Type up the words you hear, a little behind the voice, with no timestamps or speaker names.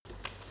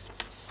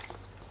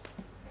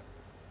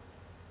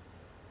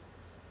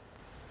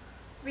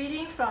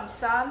Reading from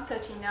Psalm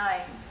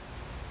 39.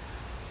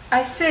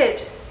 I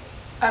said,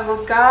 I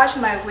will guard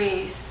my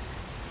ways,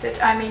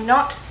 that I may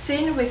not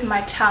sin with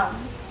my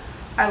tongue.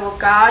 I will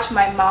guard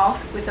my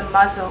mouth with a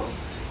muzzle,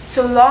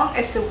 so long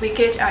as the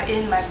wicked are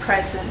in my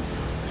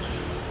presence.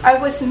 I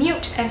was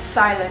mute and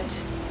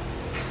silent.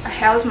 I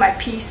held my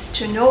peace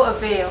to no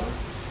avail,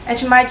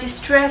 and my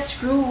distress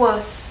grew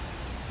worse.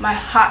 My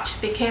heart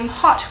became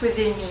hot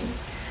within me.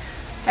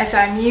 As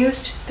I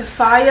mused, the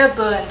fire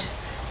burned.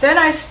 Then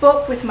I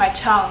spoke with my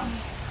tongue.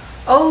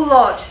 O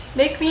Lord,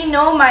 make me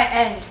know my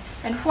end,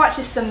 and what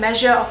is the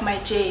measure of my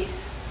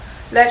days.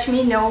 Let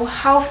me know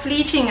how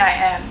fleeting I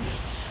am.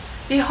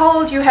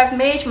 Behold, you have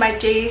made my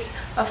days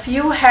a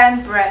few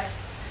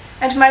handbreadths,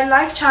 and my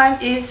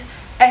lifetime is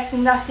as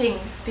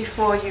nothing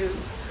before you.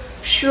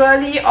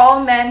 Surely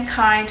all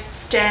mankind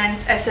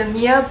stands as a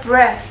mere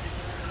breath.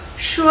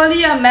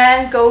 Surely a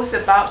man goes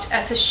about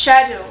as a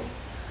shadow.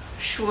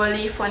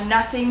 Surely for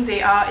nothing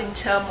they are in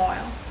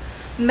turmoil.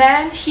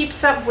 Man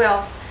heaps up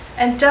wealth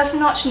and does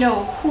not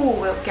know who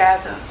will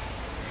gather.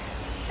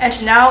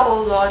 And now, O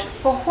Lord,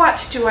 for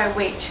what do I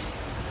wait?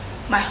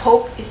 My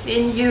hope is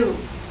in you.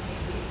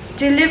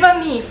 Deliver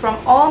me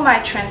from all my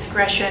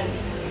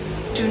transgressions.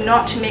 Do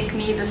not make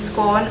me the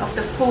scorn of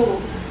the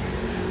fool.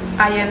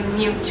 I am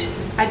mute.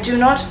 I do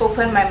not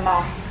open my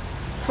mouth,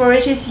 for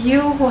it is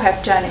you who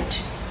have done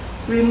it.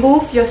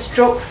 Remove your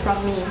stroke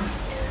from me.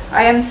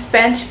 I am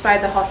spent by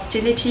the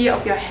hostility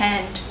of your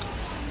hand.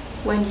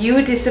 When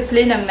you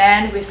discipline a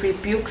man with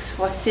rebukes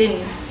for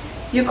sin,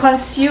 you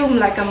consume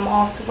like a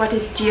moth what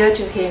is dear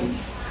to him.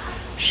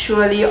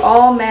 Surely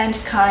all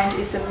mankind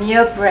is a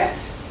mere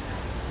breath.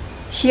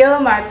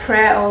 Hear my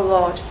prayer, O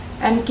Lord,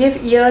 and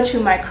give ear to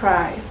my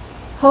cry.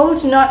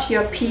 Hold not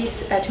your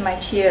peace at my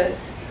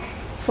tears.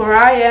 For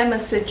I am a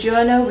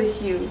sojourner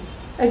with you,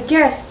 a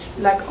guest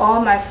like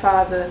all my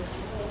fathers.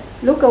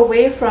 Look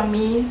away from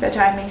me that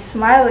I may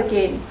smile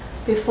again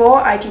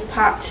before I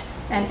depart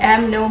and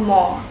am no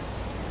more.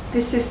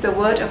 This is the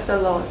word of the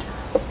Lord.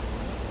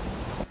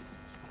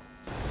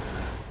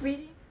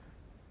 Reading.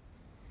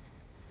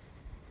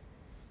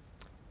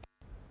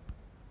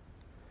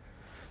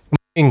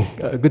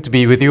 Good to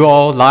be with you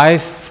all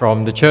live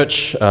from the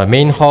church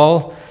main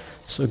hall.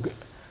 So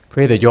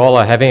pray that you all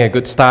are having a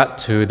good start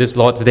to this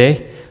Lord's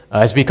Day.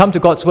 As we come to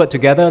God's Word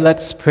together,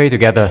 let's pray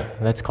together.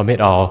 Let's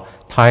commit our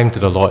time to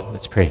the Lord.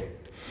 Let's pray.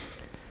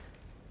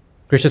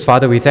 Gracious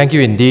Father, we thank you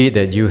indeed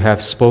that you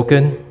have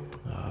spoken.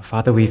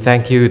 Father, we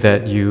thank you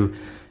that you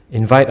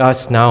invite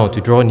us now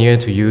to draw near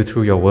to you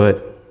through your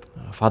Word.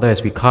 Father,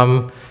 as we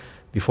come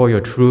before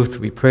your truth,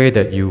 we pray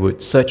that you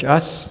would search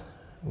us.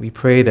 We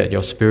pray that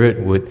your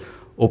Spirit would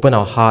open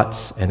our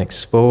hearts and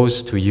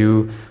expose to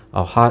you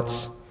our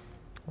hearts.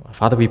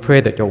 Father, we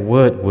pray that your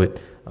Word would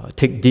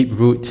take deep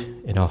root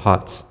in our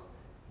hearts.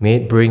 May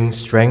it bring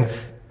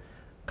strength,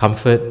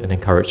 comfort, and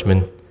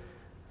encouragement.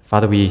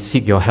 Father, we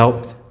seek your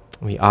help.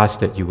 We ask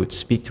that you would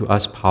speak to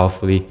us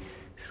powerfully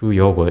through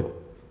your Word.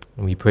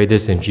 And we pray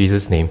this in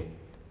Jesus' name.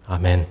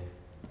 Amen.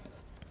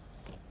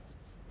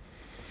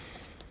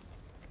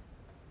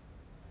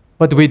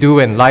 What do we do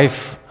when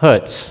life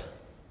hurts?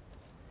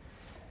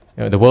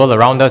 The world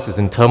around us is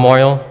in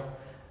turmoil.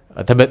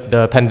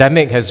 The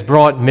pandemic has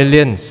brought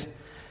millions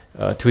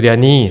to their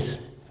knees.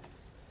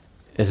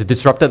 It's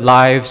disrupted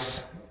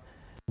lives,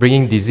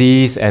 bringing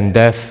disease and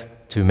death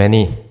to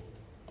many.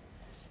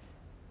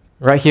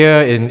 Right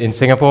here in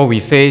Singapore, we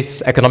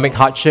face economic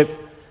hardship.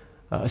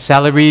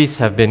 Salaries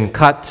have been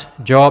cut,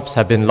 jobs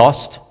have been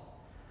lost,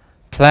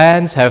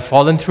 plans have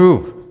fallen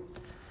through.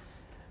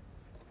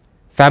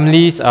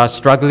 Families are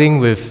struggling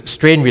with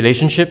strained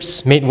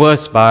relationships, made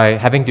worse by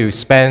having to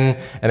spend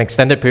an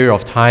extended period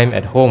of time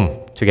at home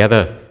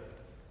together.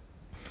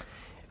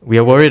 We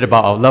are worried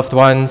about our loved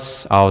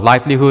ones, our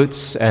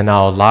livelihoods, and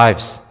our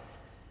lives.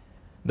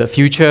 The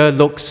future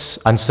looks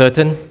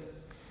uncertain.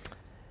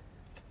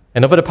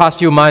 And over the past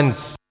few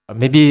months,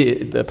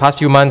 maybe the past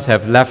few months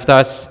have left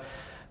us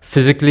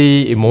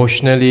physically,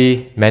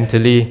 emotionally,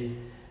 mentally,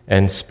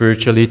 and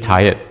spiritually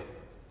tired.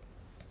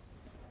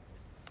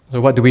 So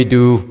what do we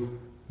do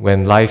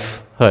when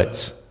life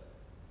hurts?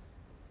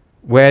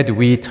 Where do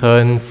we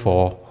turn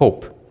for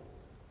hope?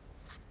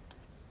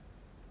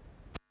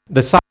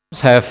 The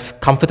Psalms have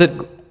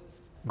comforted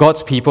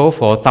God's people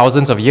for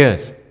thousands of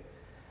years.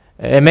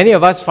 And many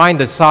of us find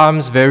the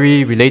Psalms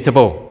very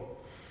relatable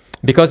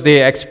because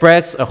they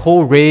express a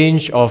whole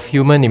range of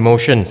human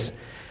emotions.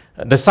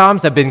 The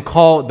Psalms have been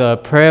called the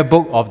prayer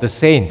book of the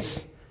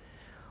saints.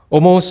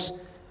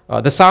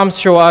 The Psalms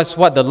show us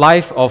what the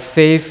life of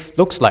faith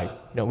looks like,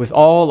 with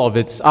all of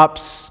its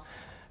ups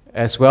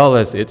as well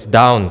as its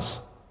downs.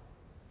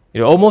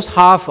 Almost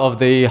half of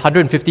the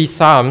 150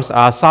 Psalms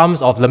are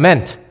Psalms of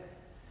lament,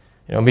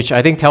 which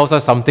I think tells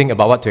us something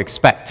about what to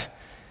expect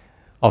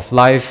of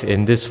life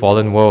in this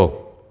fallen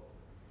world.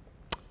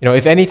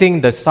 If anything,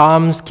 the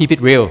Psalms keep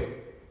it real.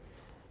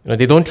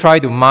 They don't try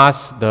to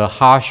mask the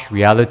harsh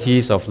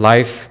realities of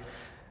life,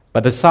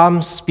 but the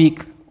Psalms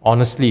speak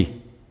honestly,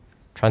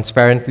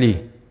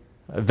 transparently,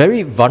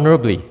 very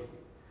vulnerably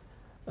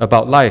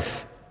about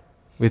life.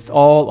 with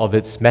all of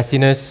its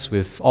messiness,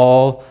 with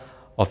all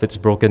of its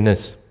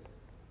brokenness.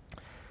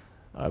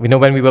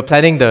 When we were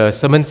planning the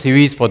sermon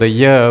series for the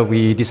year,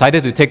 we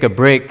decided to take a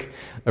break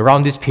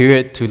around this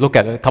period to look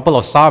at a couple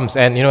of Psalms.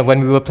 And when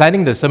we were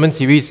planning the sermon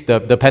series,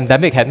 the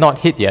pandemic had not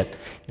hit yet.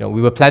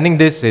 We were planning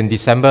this in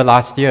December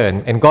last year,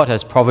 and God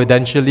has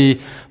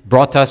providentially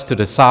brought us to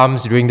the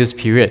Psalms during this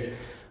period.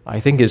 I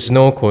think it's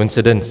no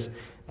coincidence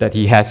that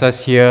He has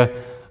us here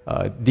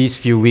these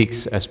few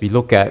weeks as we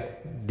look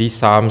at these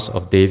Psalms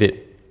of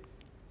David.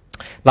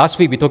 Last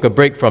week, we took a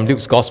break from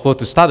Luke's Gospel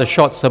to start a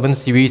short sermon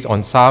series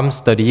on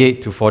Psalms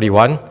 38 to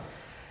 41.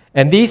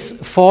 And these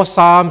 4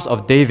 Psalms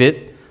of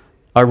David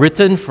are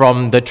written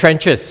from the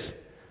trenches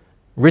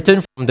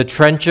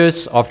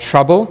of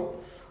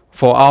trouble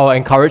for our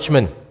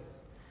encouragement.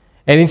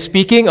 And in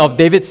speaking of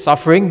David's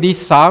suffering, these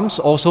Psalms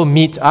also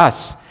meet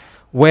us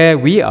where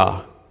we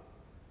are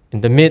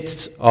in the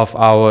midst of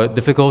our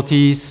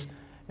difficulties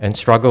and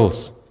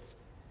struggles.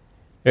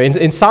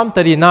 In Psalm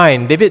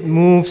 39,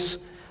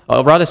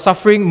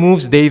 suffering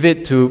moves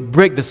David to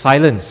break the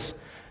silence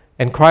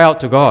and cry out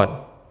to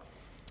God.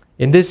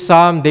 In this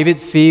psalm, David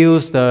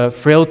feels the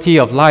frailty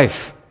of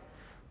life,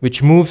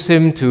 which moves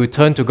him to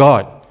turn to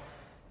God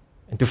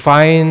and to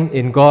find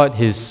in God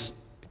his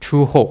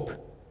true hope.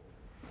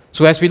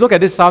 So as we look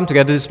at this psalm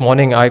together this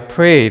morning, I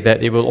pray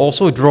that it will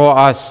also draw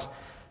us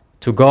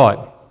to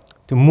God,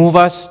 to move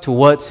us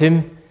towards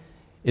Him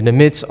in the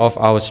midst of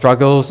our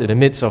struggles, in the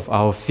midst of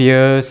our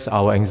fears,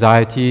 our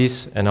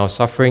anxieties, and our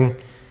suffering,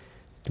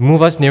 to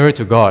move us nearer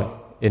to God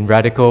in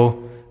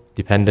radical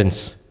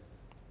dependence.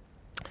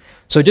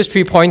 So just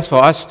 3 points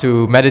for us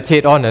to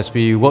meditate on as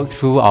we work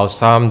through our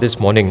psalm this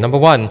morning. Number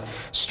 1,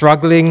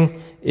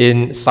 struggling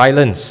in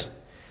silence.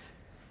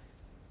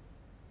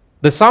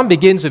 The psalm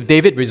begins with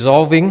David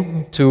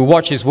resolving to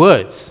watch his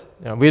words.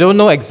 We don't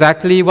know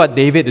exactly what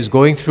David is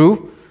going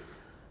through,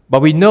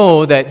 but we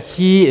know that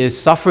he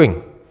is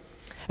suffering.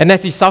 And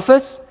as he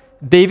suffers,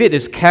 David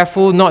is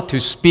careful not to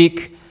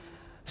speak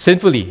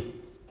sinfully.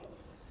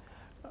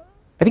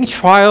 I think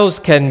trials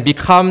can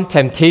become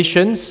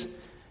temptations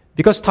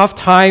because tough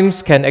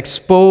times can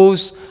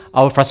expose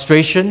our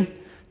frustration.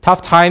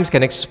 Tough times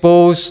can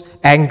expose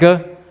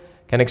anger,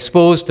 can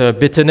expose the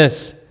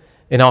bitterness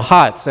in our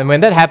hearts. And when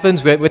that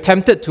happens, we're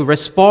tempted to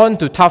respond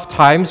to tough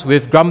times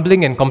with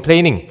grumbling and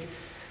complaining.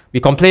 We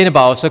complain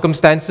about our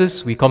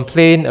circumstances. We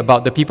complain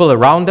about the people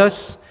around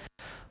us.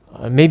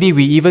 Maybe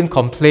we even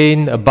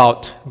complain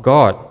about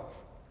God.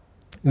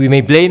 We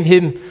may blame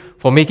Him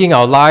for making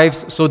our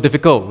lives so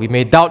difficult. We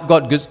may doubt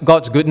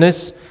God's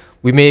goodness.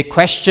 We may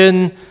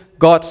question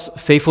God's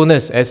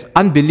faithfulness as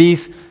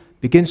unbelief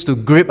begins to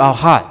grip our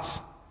hearts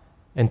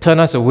and turn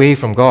us away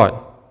from God.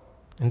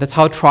 And that's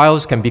how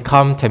trials can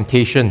become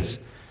temptations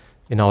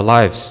in our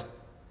lives.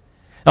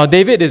 Now,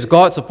 David is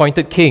God's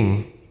appointed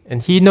king,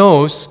 and he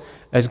knows,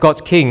 as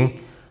God's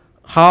king,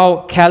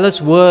 how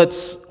careless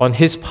words on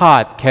his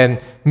part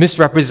can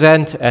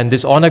misrepresent and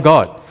dishonor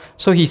God.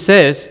 So he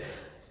says,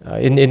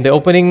 in the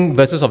opening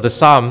verses of the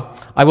psalm,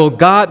 I will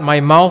guard my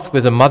mouth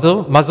with a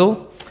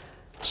muzzle,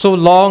 so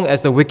long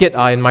as the wicked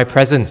are in my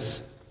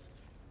presence.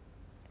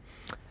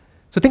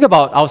 So think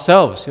about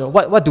ourselves.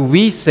 What do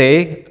we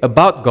say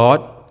about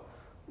God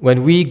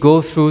when we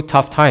go through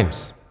tough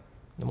times?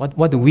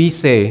 What do we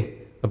say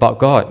about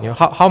God?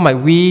 How might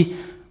we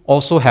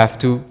also have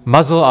to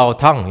muzzle our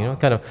tongue,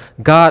 kind of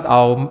guard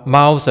our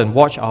mouths and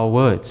watch our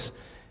words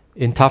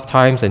in tough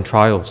times and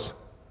trials?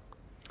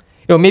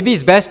 Maybe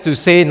it's best to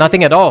say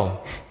nothing at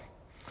all.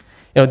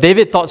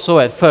 David thought so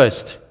at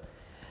first.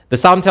 The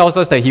psalm tells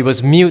us that he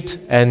was mute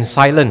and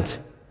silent.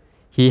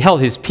 He held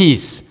his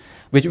peace,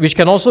 which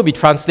can also be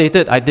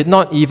translated, I did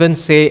not even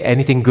say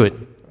anything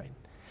good. Right?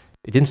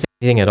 He didn't say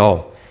anything at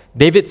all.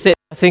 David said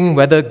nothing,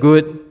 whether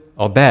good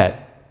or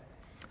bad.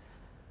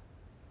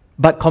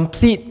 But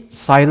complete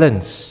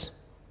silence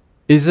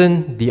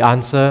isn't the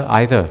answer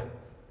either.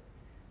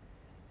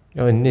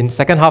 In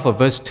second half of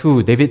verse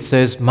 2, David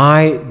says,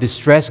 my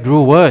distress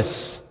grew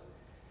worse.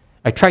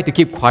 I tried to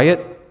keep quiet,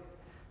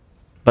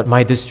 but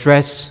my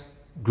distress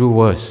grew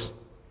worse.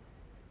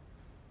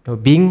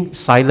 Being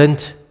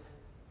silent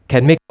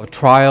can make our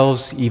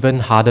trials even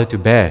harder to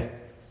bear,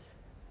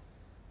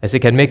 as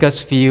it can make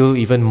us feel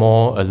even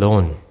more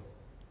alone.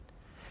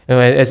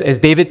 As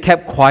David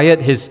kept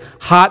quiet, his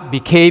heart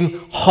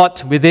became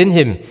hot within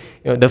him.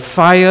 The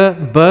fire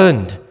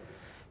burned.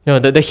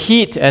 The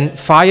heat and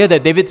fire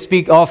that David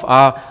speaks of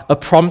are a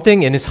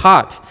prompting in his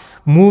heart,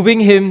 moving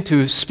him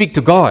to speak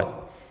to God,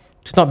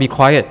 to not be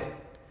quiet.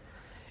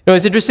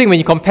 It's interesting when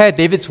you compare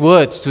David's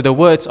words to the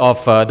words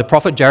of the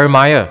prophet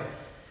Jeremiah,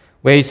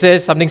 where he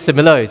says something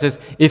similar. He says,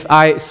 if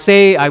I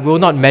say I will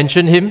not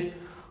mention him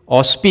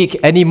or speak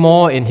any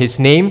more in his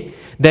name,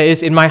 there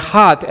is in my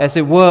heart, as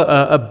it were,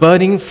 a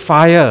burning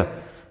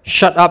fire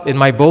shut up in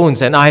my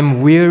bones, and I'm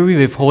weary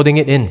with holding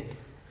it in,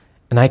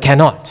 and I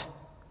cannot.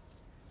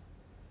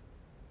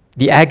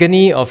 The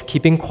agony of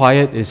keeping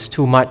quiet is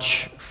too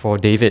much for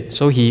David,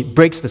 so he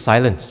breaks the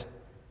silence.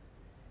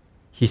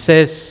 He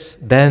says,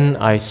 then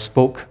I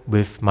spoke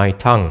with my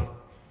tongue.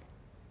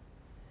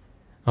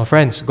 Now,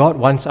 friends, God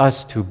wants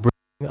us to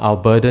bring our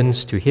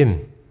burdens to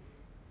Him.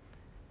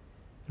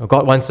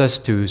 God wants us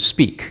to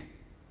speak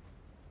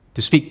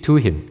to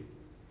Him.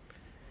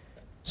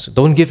 So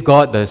don't give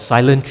God the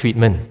silent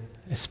treatment,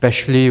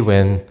 especially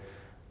when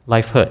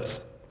life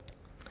hurts.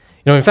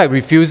 In fact,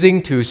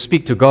 refusing to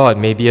speak to God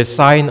may be a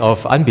sign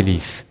of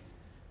unbelief.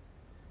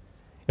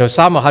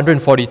 Psalm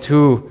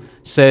 142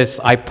 says,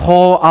 I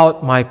pour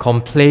out my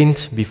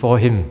complaint before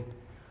Him.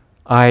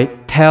 I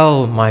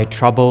tell my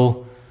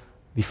trouble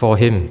before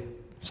Him.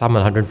 Psalm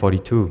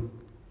 142.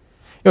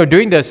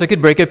 During the circuit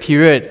breaker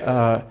period,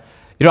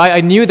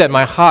 I knew that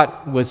my heart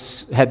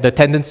had the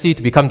tendency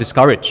to become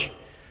discouraged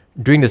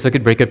during the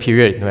circuit breaker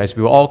period. As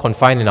we were all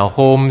confined in our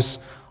homes,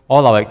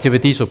 all our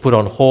activities were put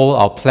on hold,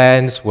 our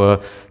plans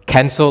were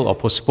cancelled or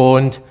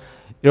postponed.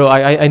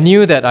 I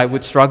knew that I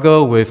would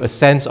struggle with a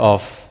sense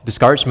of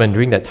discouragement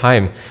during that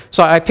time.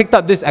 So I picked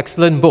up this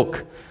excellent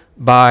book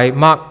by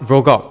Mark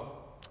Vroegop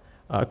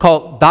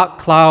called Dark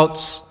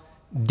Clouds,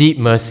 Deep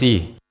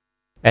Mercy.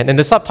 And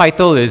the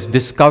subtitle is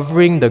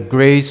Discovering the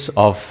Grace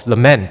of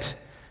Lament.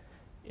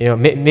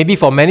 Maybe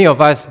for many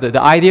of us,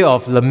 the idea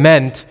of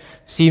lament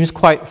seems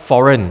quite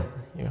foreign.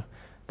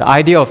 The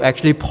idea of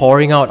actually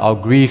pouring out our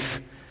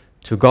grief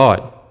to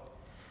God.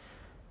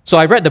 So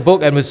I read the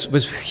book and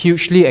was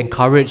hugely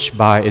encouraged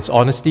by its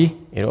honesty.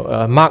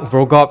 Mark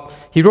Vroegop,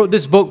 he wrote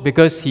this book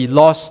because he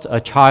lost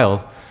a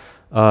child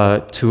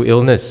to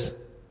illness.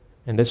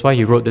 And that's why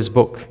he wrote this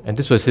book. And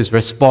this was his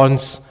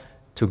response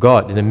to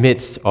God in the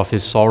midst of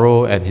his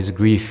sorrow and his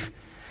grief.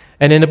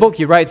 And in the book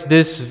he writes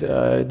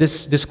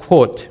this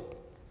quote,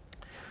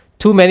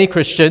 too many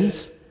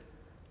Christians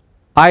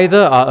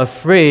either are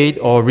afraid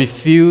or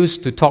refuse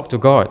to talk to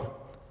God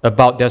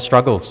about their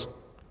struggles,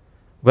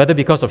 whether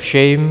because of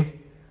shame,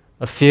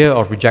 a fear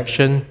of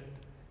rejection,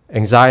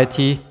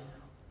 anxiety,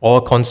 or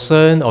a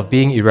concern of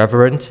being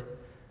irreverent.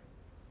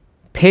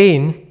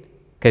 Pain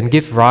can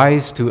give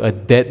rise to a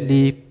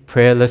deadly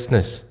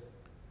prayerlessness.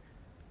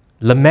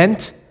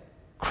 Lament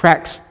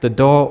cracks the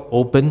door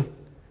open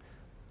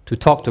to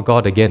talk to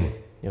God again,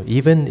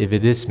 even if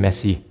it is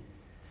messy.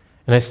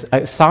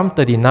 And Psalm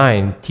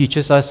 39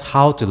 teaches us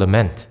how to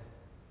lament.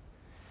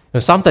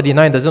 Psalm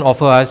 39 doesn't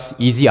offer us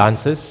easy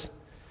answers.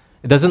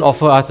 It doesn't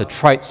offer us a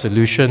trite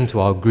solution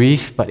to our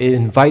grief, but it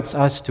invites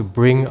us to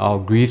bring our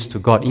griefs to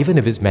God, even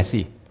if it's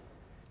messy,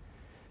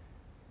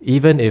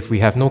 even if we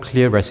have no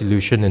clear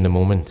resolution in the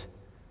moment.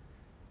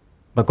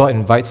 But God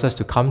invites us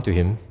to come to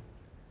Him,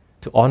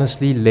 to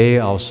honestly lay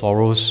our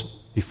sorrows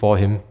before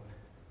Him,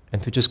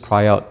 and to just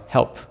cry out,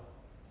 help.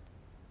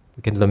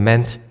 We can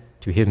lament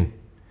to Him.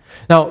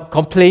 Now,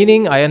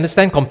 complaining, I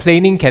understand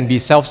complaining can be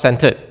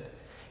self-centered.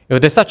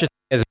 There's such a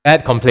thing as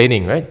bad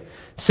complaining, right?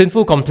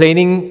 Sinful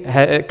complaining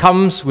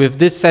comes with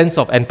this sense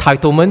of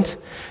entitlement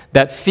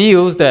that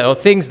feels that or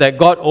thinks that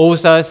God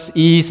owes us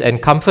ease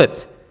and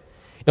comfort.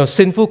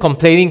 Sinful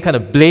complaining kind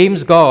of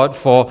blames God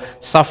for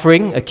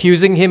suffering,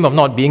 accusing Him of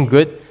not being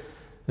good.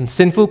 And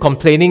sinful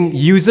complaining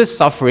uses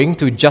suffering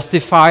to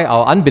justify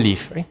our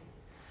unbelief, right?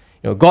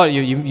 God,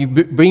 you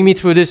bring me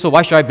through this, so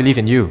why should I believe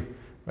in you?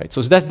 Right?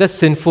 So that's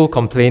sinful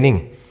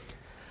complaining.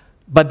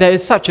 But there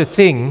is such a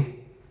thing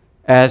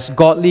as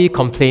godly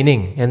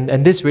complaining,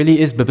 and this really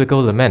is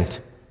biblical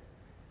lament.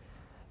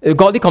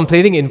 Godly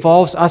complaining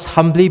involves us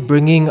humbly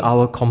bringing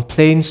our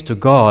complaints to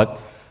God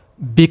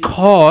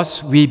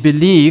because we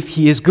believe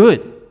He is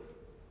good.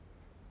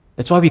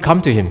 That's why we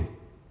come to Him,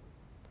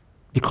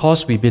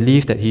 because we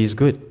believe that He is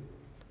good.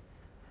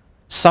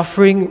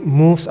 Suffering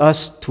moves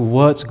us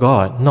towards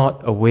God,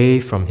 not away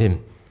from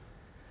Him.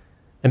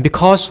 And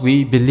because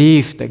we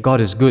believe that God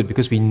is good,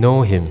 because we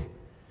know Him,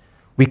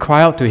 we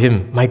cry out to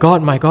Him, my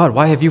God,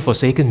 why have you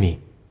forsaken me?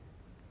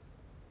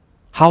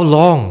 How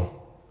long,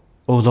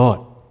 O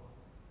Lord?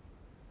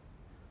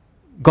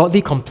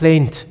 Godly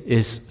complaint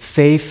is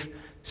faith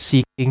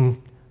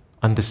seeking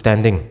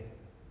understanding.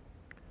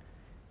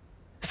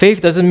 Faith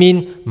doesn't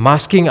mean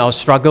masking our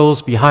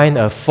struggles behind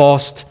a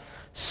forced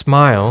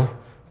smile,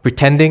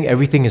 pretending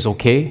everything is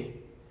okay.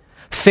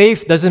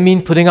 Faith doesn't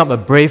mean putting up a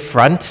brave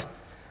front.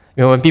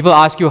 When people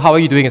ask you, how are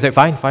you doing? You say,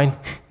 fine, I'm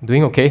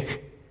doing okay.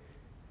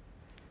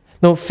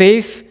 No,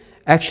 faith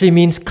actually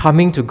means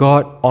coming to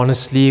God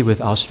honestly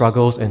with our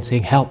struggles and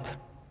saying, help.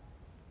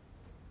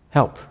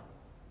 Help.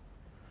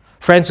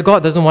 Friends,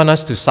 God doesn't want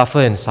us to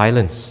suffer in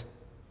silence.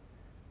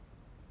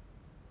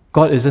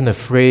 God isn't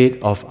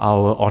afraid of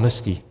our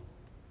honesty.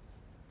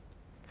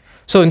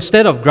 So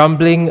instead of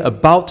grumbling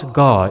about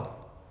God,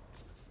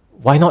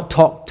 why not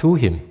talk to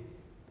Him?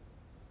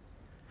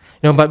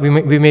 But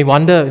we may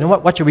wonder,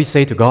 what should we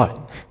say to God?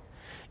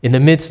 In the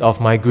midst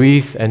of my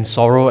grief and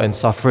sorrow and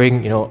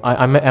suffering,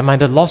 am I at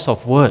the loss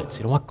of words?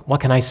 What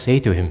can I say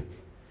to Him?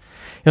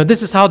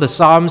 This is how the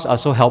Psalms are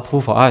so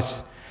helpful for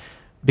us.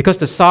 Because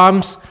the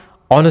Psalms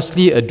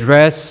honestly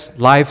address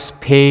life's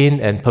pain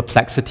and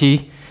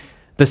perplexity,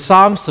 the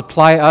Psalms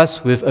supply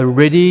us with a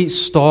ready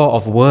store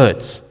of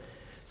words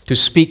to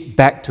speak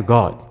back to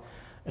God.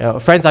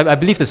 Friends, I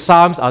believe the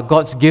Psalms are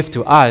God's gift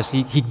to us.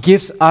 He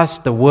gives us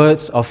the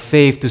words of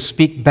faith to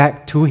speak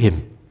back to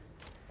Him.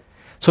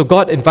 So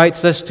God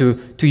invites us to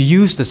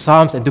use the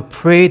Psalms and to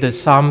pray the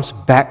Psalms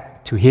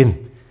back to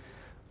Him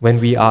when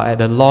we are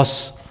at a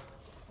loss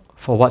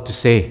for what to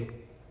say,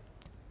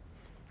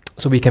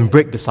 so we can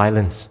break the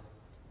silence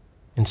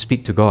and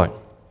speak to God.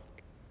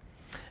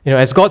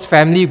 As God's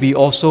family, we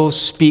also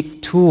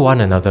speak to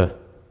one another.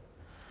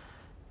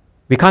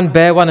 We can't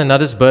bear one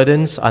another's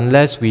burdens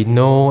unless we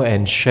know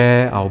and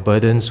share our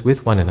burdens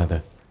with one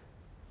another.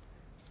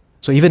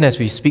 So even as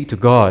we speak to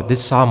God,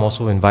 this psalm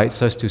also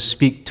invites us to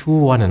speak to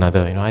one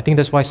another. I think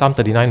that's why Psalm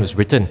 39 was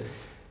written,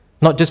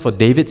 not just for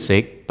David's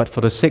sake, but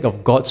for the sake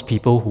of God's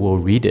people who will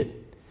read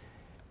it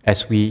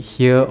as we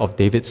hear of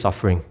David's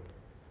suffering.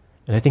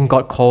 And I think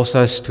God calls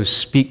us to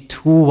speak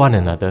to one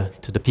another,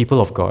 to the people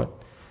of God,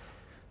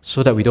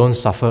 so that we don't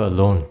suffer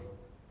alone.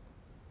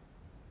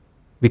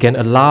 We can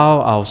allow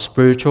our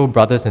spiritual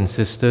brothers and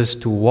sisters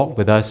to walk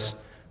with us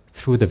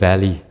through the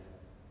valley.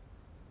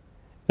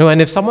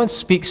 And if someone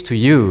speaks to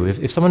you,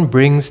 if someone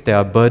brings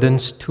their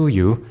burdens to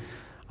you,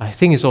 I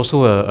think it's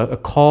also a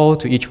call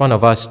to each one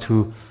of us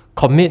to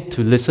commit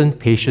to listen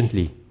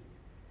patiently,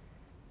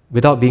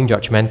 without being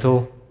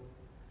judgmental,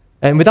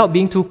 and without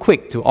being too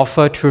quick to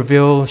offer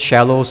trivial,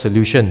 shallow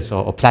solutions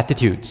or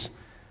platitudes,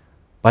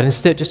 but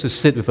instead just to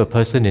sit with a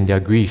person in their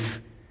grief,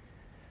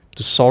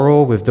 to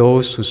sorrow with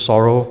those who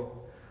sorrow,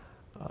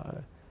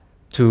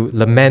 to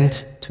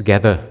lament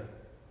together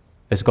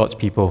as God's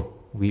people.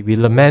 We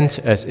lament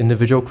as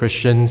individual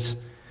Christians.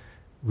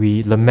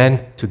 We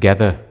lament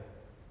together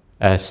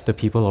as the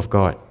people of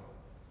God.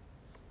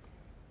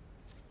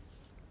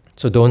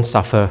 So don't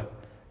suffer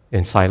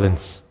in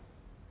silence.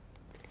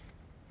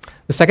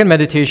 The second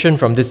meditation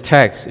from this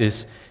text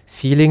is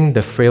feeling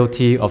the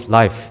frailty of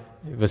life,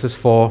 verses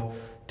 4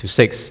 to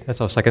 6.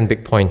 That's our second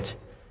big point.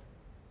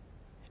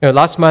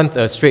 Last month,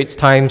 Straits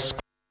Times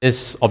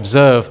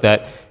observed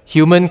that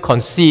human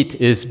conceit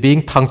is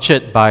being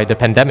punctured by the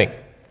pandemic.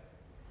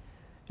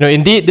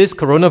 Indeed, this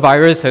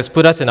coronavirus has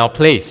put us in our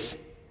place,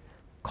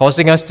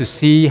 causing us to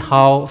see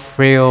how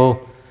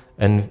frail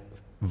and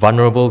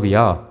vulnerable we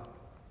are.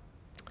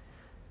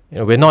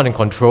 We're not in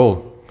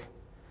control.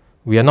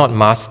 We are not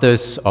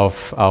masters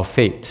of our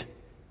fate.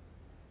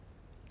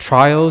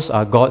 Trials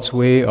are God's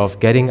way of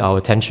getting our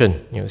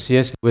attention.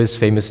 C.S. Lewis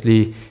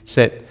famously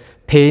said,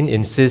 "Pain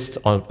insists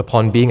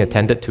upon being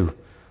attended to.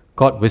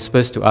 God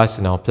whispers to us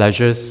in our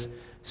pleasures,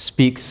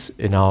 speaks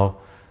in our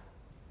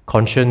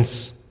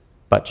conscience,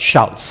 but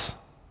shouts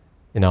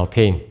in our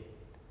pain.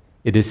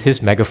 It is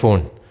His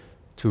megaphone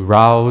to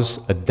rouse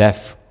a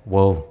deaf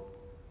world."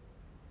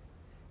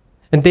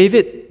 And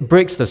David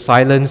breaks the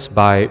silence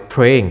by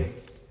praying,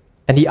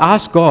 and he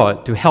asks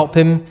God to help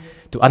him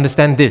to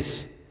understand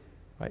this.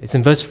 It's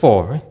in verse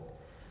 4. Right?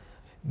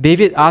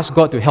 David asks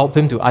God to help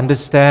him to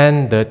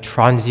understand the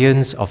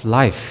transience of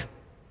life.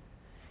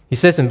 He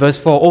says in verse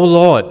 4, "O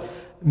Lord,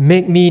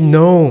 make me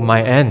know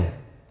my end."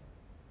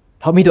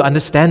 Help me to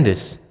understand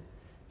this.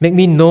 Make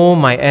me know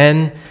my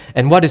end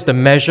and what is the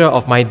measure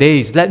of my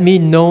days. Let me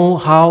know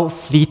how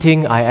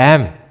fleeting I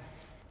am.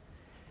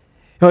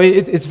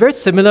 It's very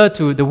similar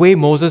to the way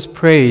Moses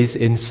prays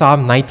in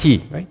Psalm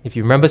 90. Right? If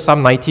you remember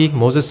Psalm 90,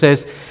 Moses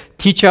says,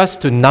 "Teach us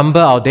to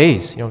number our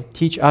days."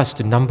 Teach us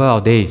to number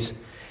our days,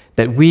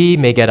 that we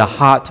may get a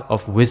heart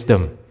of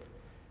wisdom.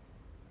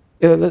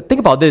 Think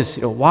about this.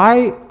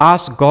 Why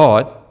ask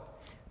God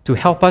to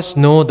help us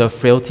know the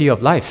frailty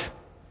of life?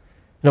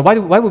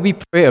 Why would we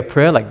pray a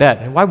prayer like that?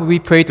 And why would we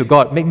pray to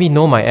God, "Make me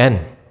know my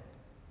end"?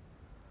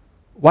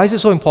 Why is it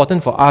so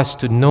important for us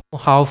to know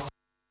how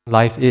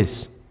life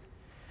is?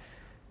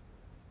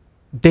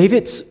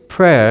 David's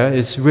prayer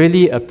is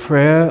really a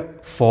prayer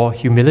for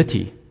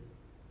humility.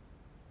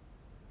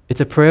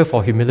 It's a prayer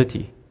for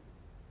humility.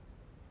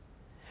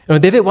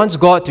 David wants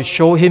God to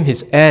show him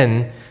his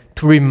end,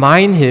 to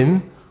remind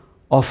him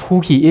of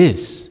who he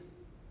is,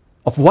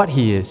 of what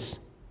he is,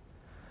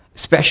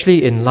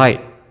 especially in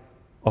light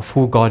of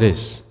who God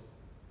is.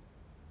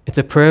 It's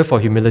a prayer for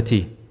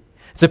humility.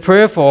 It's a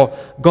prayer for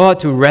God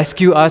to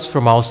rescue us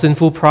from our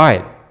sinful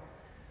pride,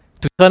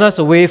 to turn us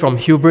away from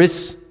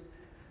hubris,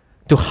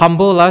 to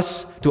humble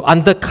us, to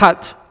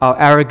undercut our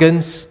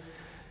arrogance,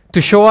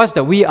 to show us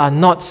that we are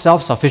not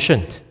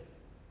self-sufficient,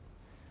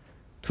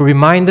 to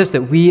remind us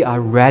that we are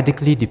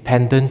radically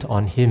dependent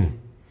on Him.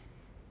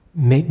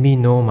 Make me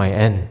know my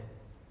end.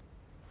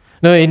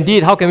 No,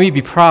 indeed, how can we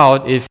be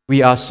proud if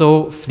we are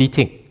so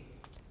fleeting?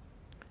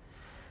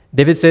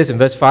 David says in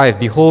verse 5,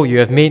 "Behold, you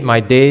have made my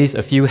days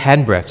a few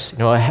handbreadths."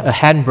 A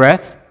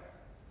handbreadth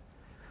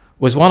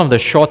was one of the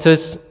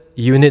shortest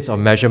units of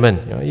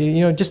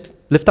measurement. Just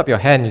lift up your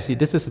hand, you see,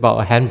 this is about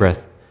a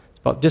handbreadth. It's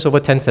about just over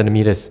 10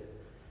 centimeters.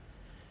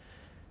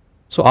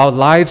 So our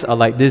lives are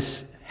like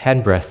this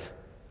handbreadth.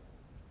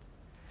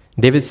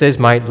 David says,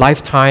 "My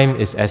lifetime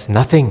is as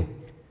nothing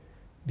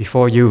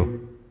before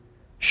you.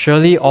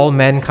 Surely all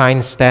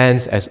mankind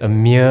stands as a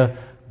mere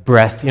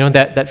breath."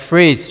 That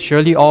phrase,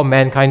 "surely all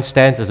mankind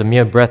stands as a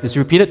mere breath," is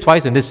repeated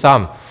twice in this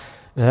psalm.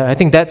 I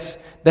think that's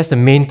the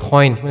main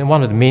point,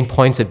 one of the main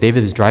points that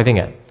David is driving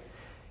at.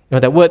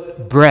 That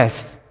word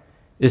breath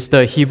is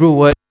the Hebrew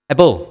word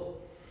hebel.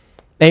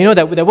 And you know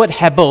that the word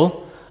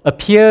Hebel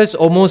appears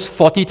almost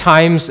 40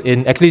 times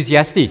in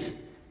Ecclesiastes.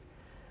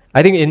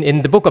 I think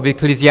in the book of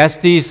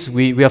Ecclesiastes,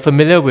 we are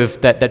familiar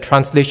with that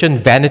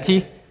translation,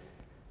 vanity.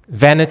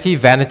 Vanity,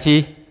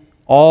 vanity,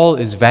 all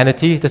is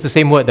vanity. That's the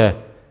same word there.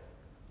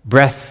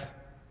 Breath,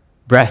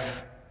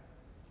 breath,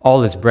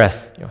 all is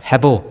breath.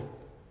 Hebel,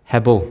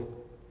 Hebel,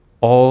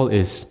 all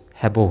is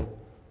Hebel.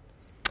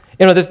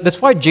 You know,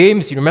 that's why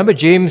James, you remember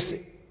James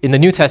in the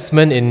New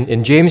Testament,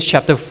 in James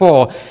chapter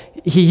 4,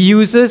 he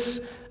uses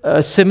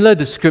a similar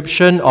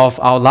description of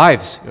our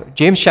lives.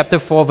 James chapter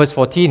 4, verse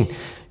 14.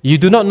 You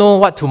do not know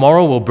what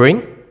tomorrow will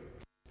bring.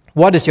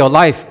 What is your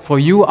life? For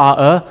you are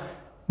a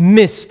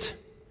mist,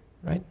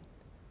 right?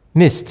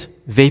 Mist,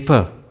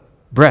 vapor,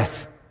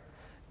 breath,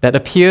 that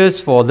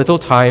appears for a little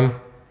time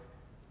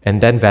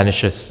and then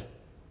vanishes.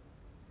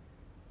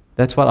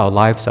 That's what our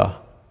lives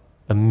are,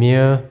 a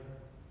mere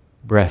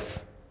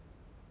breath.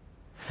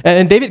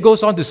 And David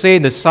goes on to say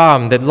in the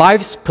psalm that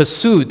life's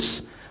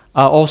pursuits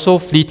are also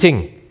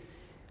fleeting.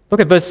 Look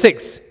at verse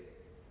 6.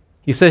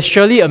 He says,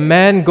 surely a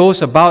man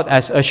goes about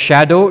as a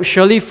shadow,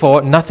 surely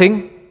for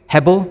nothing,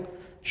 Hebel,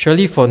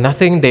 surely for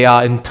nothing they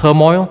are in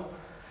turmoil.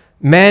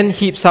 Man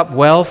heaps up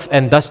wealth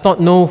and does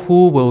not know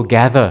who will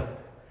gather.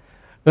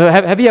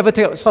 Have you ever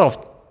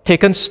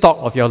taken stock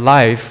of your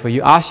life where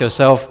you ask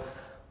yourself,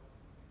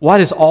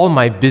 what is all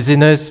my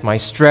busyness, my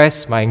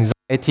stress, my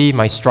anxiety,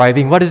 my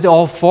striving, what is it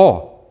all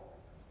for?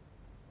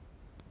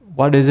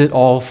 What is it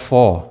all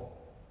for?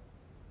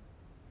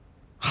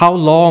 How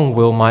long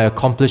will my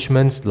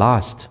accomplishments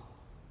last?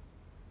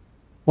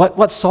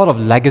 What sort of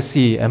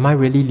legacy am I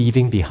really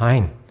leaving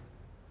behind?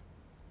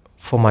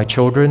 For my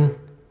children?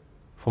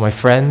 For my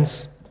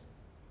friends?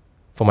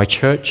 For my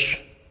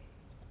church?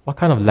 What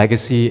kind of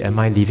legacy am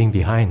I leaving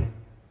behind?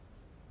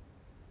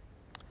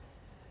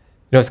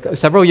 You know,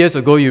 several years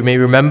ago, you may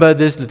remember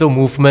this little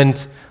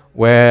movement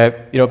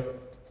where,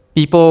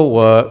 people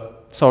were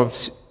sort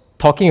of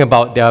talking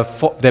about their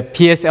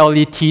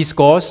PSLE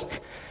T-scores.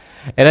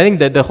 And I think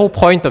that the whole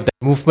point of that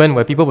movement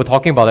where people were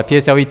talking about the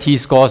PSLE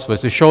T-scores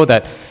was to show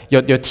that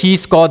your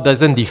T-score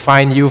doesn't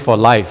define you for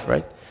life,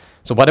 right?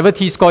 So whatever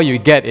T-score you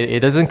get,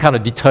 it doesn't kind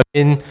of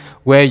determine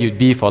where you'd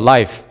be for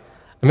life.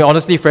 I mean,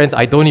 honestly, friends,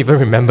 I don't even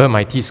remember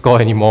my T-score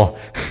anymore.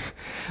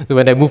 So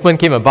when that movement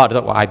came about, I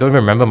thought, well, I don't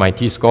even remember my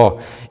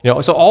T-score.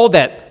 So all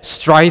that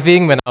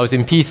striving when I was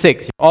in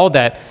P6, all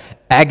that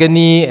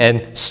agony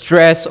and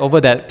stress over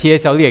that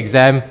PSLE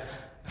exam,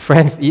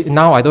 friends,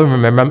 now I don't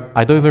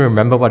even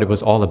remember what it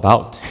was all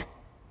about.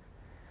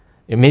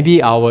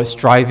 Maybe our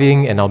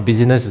striving and our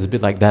busyness is a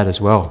bit like that as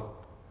well.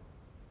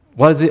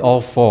 What is it all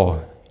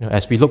for?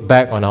 As we look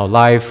back on our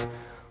life,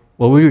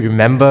 will we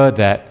remember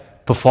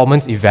that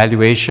performance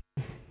evaluation?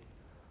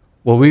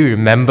 Will we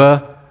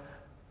remember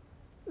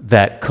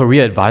that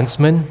career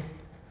advancement?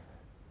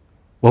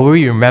 Will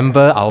we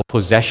remember our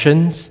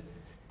possessions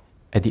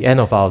at the end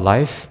of our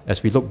life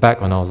as we look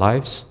back on our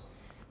lives?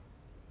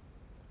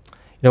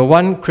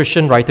 One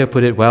Christian writer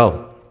put it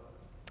well.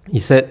 He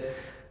said,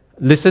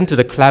 listen to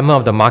the clamor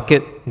of the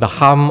market, the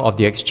hum of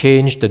the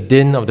exchange, the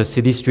din of the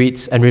city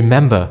streets, and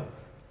remember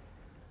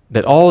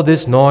that all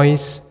this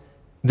noise,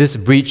 this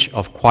breach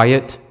of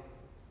quiet,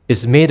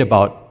 is made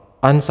about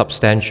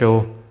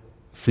unsubstantial,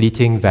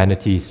 fleeting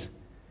vanities.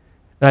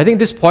 And I think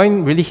this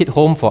point really hit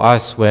home for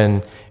us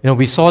when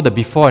we saw the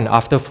before and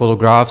after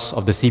photographs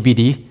of the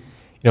CBD.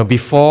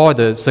 Before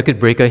the circuit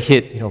breaker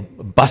hit,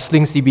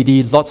 bustling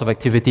CBD, lots of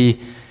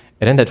activity.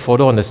 And then that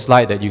photo on the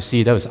slide that you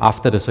see, that was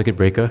after the circuit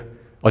breaker,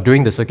 or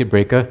during the circuit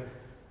breaker.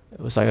 It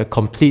was like a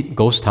complete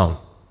ghost town.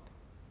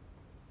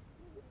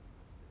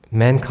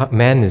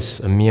 Man is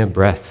a mere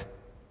breath.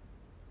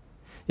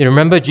 You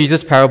remember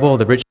Jesus' parable of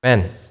the rich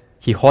man?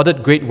 He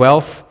hoarded great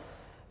wealth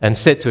and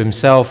said to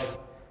himself,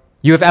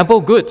 you have ample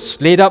goods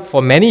laid up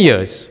for many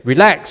years.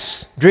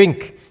 Relax,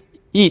 drink,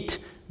 eat,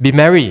 be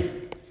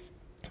merry.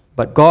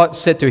 But God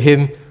said to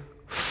him,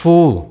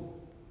 fool,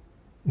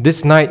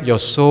 this night your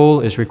soul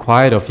is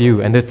required of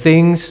you, and the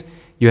things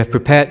you have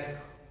prepared,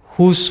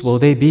 whose will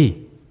they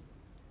be?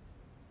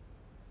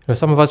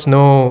 Some of us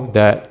know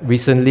that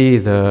recently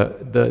the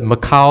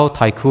Macau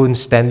tycoon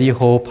Stanley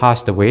Ho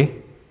passed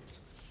away.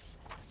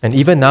 And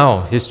even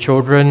now, his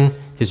children,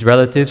 his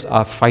relatives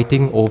are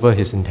fighting over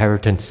his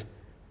inheritance.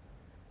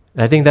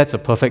 And I think that's a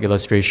perfect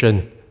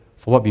illustration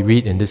for what we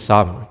read in this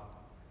psalm.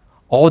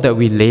 All that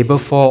we labor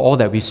for, all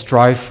that we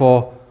strive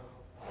for,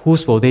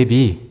 whose will they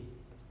be?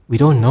 We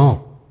don't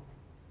know.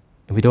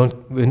 And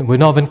we're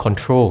not in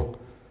control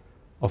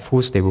of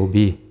whose they will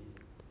be.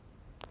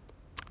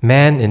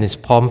 Man in his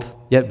pomp,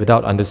 yet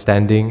without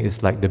understanding,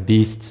 is like the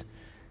beasts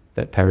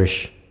that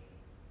perish.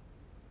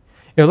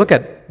 Look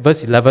at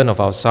verse 11 of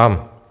our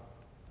psalm.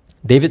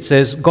 David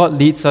says, God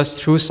leads us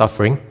through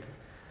suffering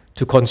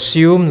to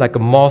consume like a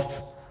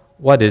moth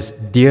what is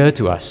dear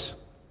to us.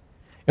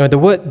 The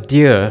word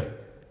dear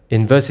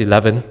in verse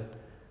 11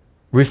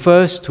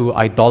 refers to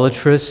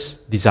idolatrous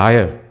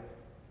desire.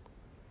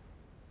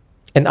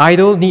 An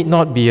idol need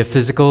not be a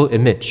physical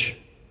image.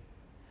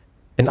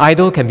 An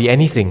idol can be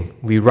anything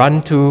we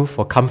run to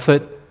for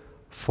comfort,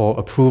 for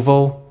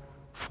approval,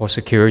 for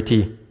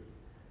security.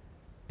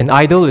 An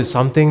idol is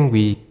something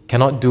we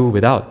cannot do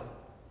without.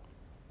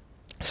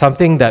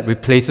 Something that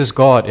replaces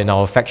God in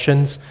our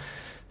affections,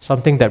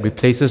 something that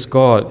replaces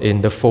God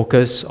in the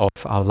focus of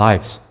our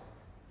lives.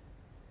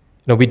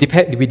 We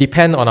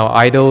depend on our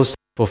idols to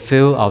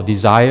fulfill our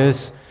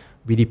desires.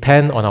 We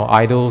depend on our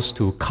idols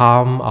to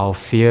calm our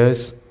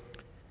fears.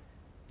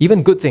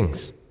 Even good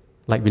things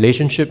like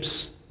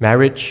relationships,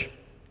 marriage,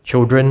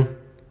 children,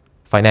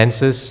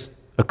 finances,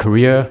 a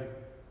career,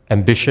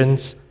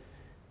 ambitions,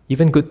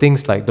 even good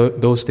things like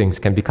those things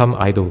can become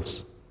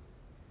idols.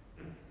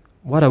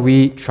 What are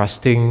we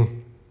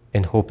trusting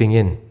and hoping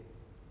in?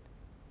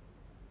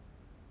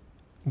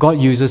 God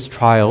uses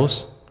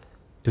trials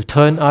to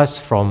turn us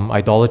from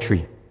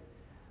idolatry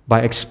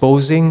by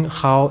exposing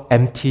how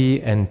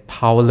empty and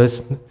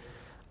powerless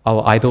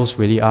our idols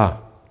really are.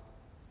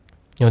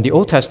 The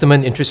Old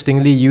Testament,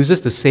 interestingly,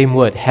 uses the same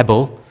word,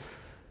 Hebel,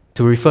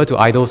 to refer to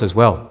idols as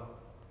well.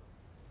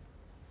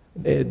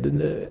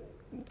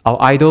 Our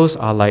idols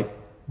are like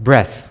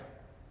breath.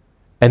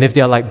 And if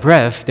they are like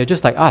breath, they're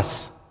just like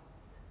us.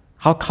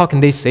 How can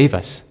they save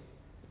us?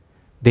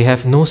 They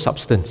have no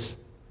substance.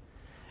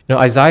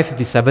 Isaiah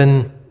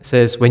 57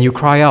 says, when you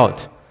cry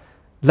out,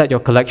 let your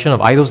collection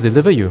of idols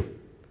deliver you.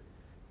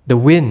 The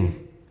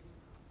wind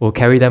will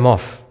carry them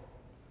off.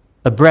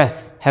 A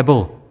breath,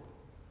 Hebel,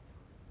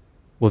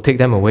 will take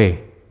them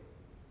away.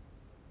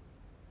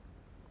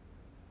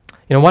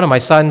 One of my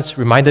sons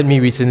reminded me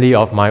recently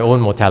of my own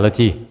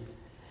mortality.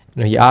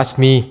 He asked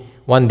me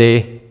one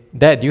day,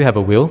 Dad, do you have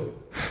a will?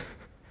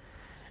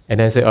 And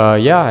then I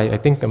said, yeah, I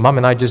think Mom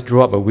and I just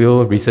drew up a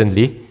will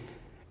recently.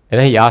 And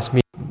then he asked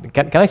me,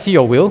 can I see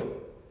your will?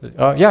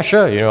 Yeah,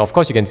 sure. Of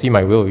course you can see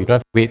my will. You don't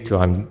have to wait till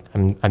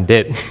I'm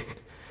dead.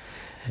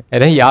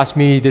 And then he asked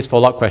me this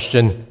follow-up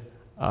question.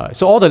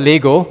 So all the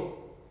Lego,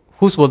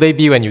 whose will they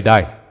be when you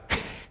die?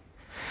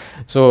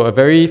 So a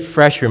very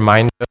fresh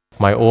reminder of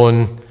my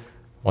own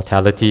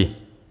mortality.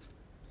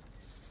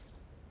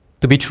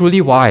 To be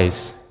truly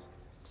wise,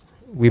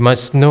 we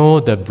must know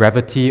the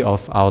brevity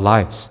of our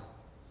lives.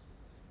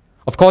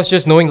 Of course,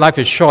 just knowing life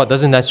is short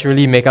doesn't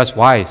necessarily make us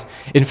wise.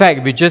 In fact,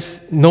 if we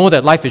just know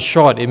that life is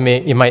short, it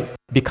might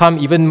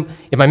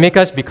make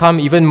us become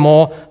even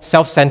more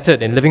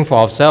self-centered in living for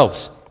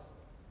ourselves.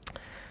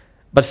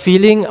 But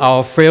feeling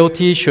our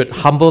frailty should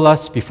humble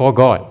us before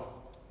God.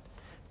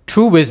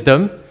 True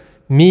wisdom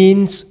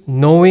means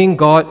knowing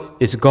God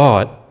is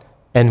God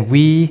and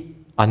we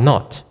are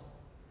not.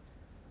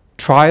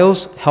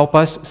 Trials help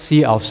us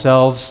see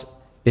ourselves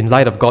in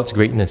light of God's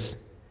greatness.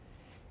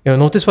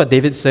 Notice what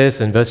David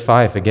says in verse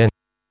 5 again.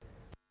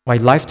 My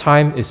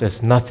lifetime is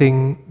as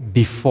nothing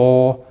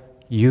before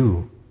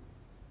you.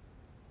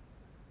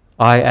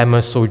 I am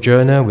a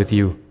sojourner with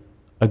you,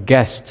 a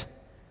guest,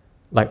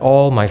 like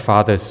all my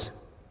fathers.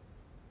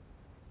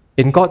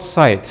 In God's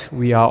sight,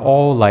 we are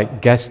all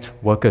like guest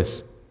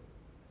workers.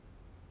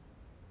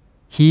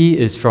 He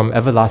is from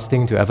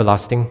everlasting to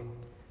everlasting.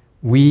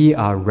 We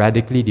are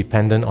radically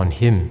dependent on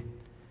Him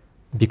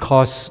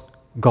because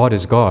God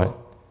is God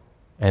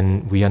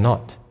and we are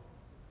not.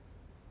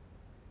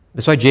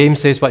 That's why James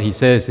says what he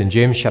says in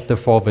James chapter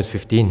 4, verse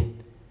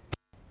 15.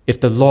 If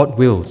the Lord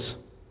wills,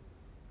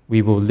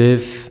 we will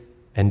live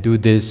and do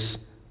this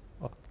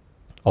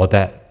or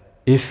that.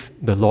 If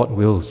the Lord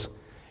wills.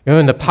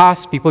 In the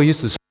past, people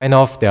used to sign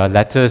off their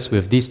letters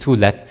with these two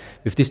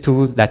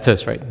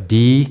letters, right?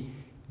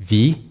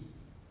 D-V.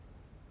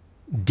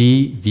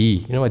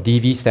 D-V. You know what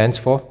D-V stands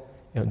for?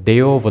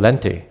 Deo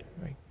volente,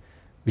 right?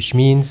 Which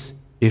means,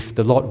 if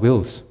the Lord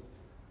wills.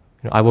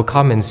 I will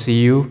come and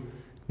see you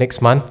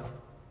next month.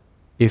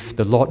 If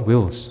the Lord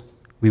wills,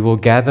 we will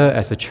gather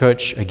as a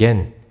church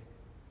again,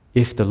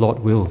 if the Lord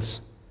wills.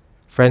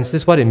 Friends,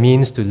 this is what it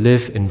means to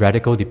live in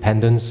radical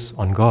dependence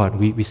on God.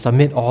 We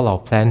submit all our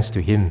plans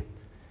to Him.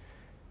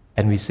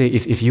 And we say,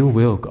 if you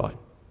will, God,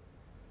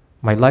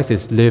 my life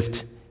is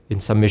lived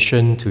in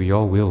submission to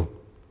your will.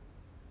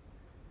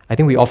 I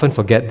think we often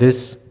forget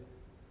this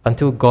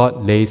until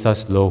God lays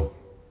us low.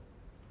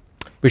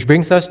 Which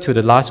brings us to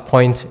the last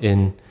point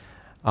in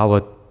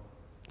our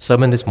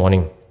sermon this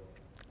morning.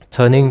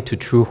 Turning to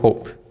true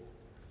hope.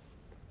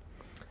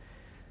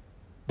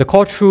 The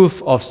core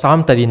truth of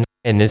Psalm 39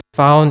 is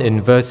found in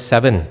verse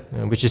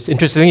 7, which is,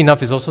 interestingly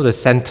enough, is also the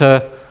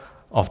center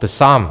of the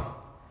psalm.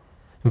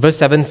 Verse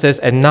 7 says,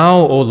 And now,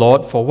 O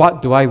Lord, for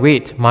what do I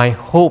wait? My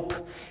hope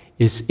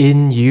is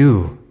in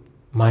you.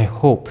 My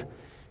hope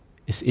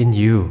is in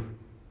you.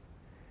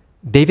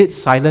 David's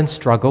silent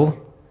struggle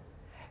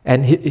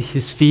and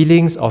his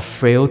feelings of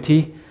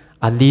frailty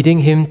are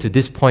leading him to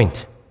this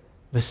point.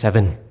 Verse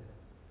 7.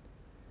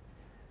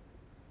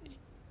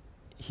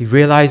 He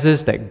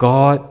realizes that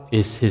God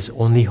is his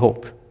only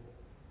hope.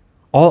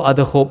 All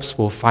other hopes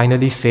will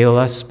finally fail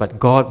us, but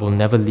God will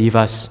never leave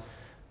us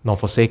nor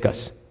forsake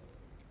us.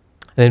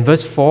 And in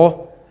verse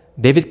 4,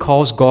 David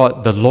calls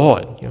God the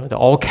Lord, the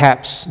all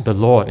caps, the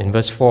Lord, in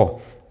verse 4.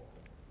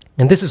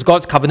 And this is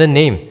God's covenant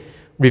name,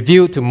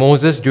 revealed to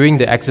Moses during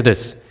the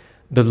Exodus.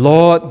 The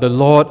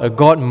Lord, a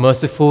God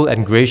merciful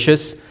and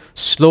gracious,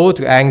 slow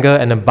to anger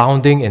and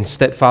abounding in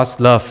steadfast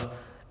love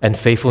and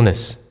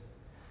faithfulness.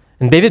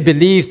 And David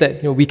believes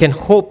that we can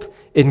hope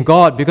in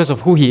God because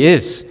of who He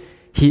is.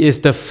 He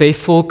is the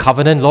faithful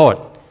covenant Lord.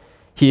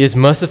 He is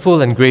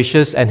merciful and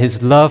gracious, and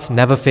His love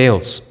never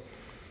fails.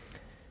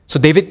 So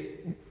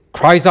David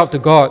cries out to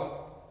God,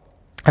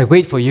 I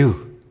wait for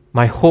you.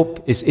 My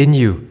hope is in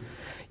you.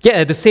 Yet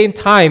at the same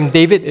time,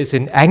 David is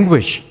in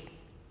anguish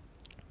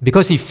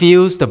because he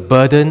feels the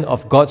burden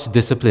of God's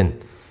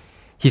discipline.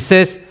 He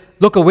says,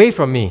 look away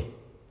from me,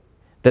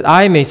 that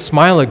I may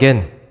smile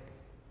again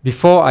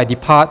before I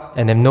depart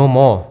and am no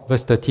more.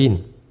 Verse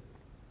 13.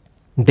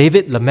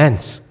 David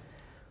laments,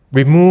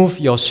 remove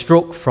your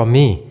stroke from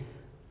me.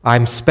 I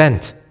am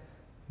spent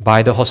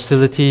by the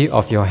hostility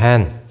of your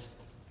hand.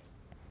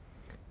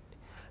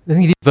 I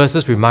think these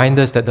verses remind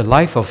us that the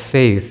life of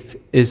faith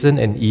isn't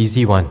an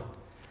easy one.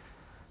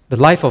 The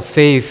life of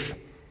faith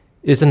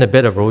isn't a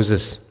bed of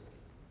roses.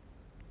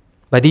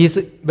 But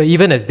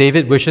even as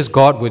David wishes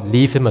God would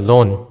leave him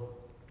alone,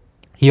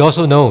 he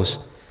also knows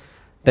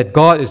that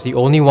God is the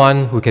only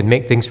one who can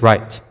make things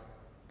right.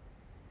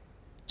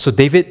 So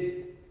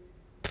David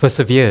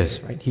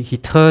perseveres, right? He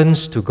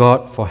turns to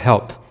God for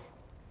help.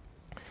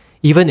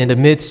 Even in the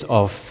midst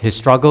of his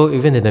struggle,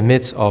 even in the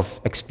midst of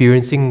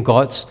experiencing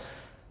God's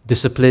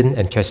discipline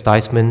and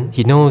chastisement,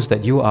 he knows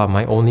that you are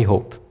my only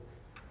hope.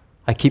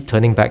 I keep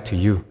turning back to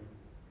you.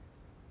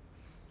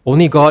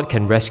 Only God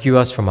can rescue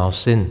us from our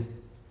sin.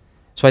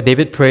 That's why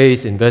David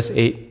prays in verse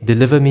 8,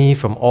 deliver me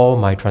from all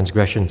my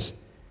transgressions.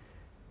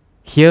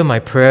 Hear my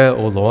prayer,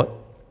 O Lord,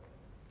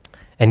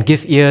 and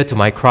give ear to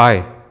my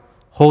cry.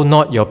 Hold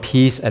not your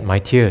peace at my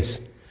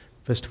tears.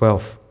 Verse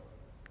 12.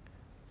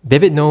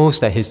 David knows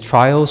that his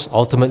trials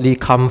ultimately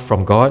come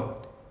from God,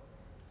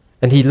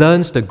 and he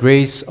learns the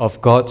grace of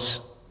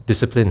God's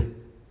discipline.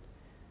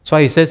 That's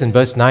why he says in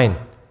verse 9,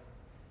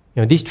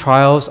 these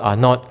trials are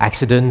not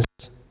accidents.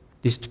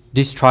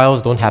 These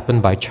trials don't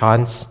happen by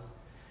chance.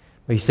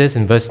 But he says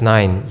in verse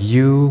 9,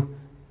 you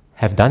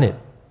have done it.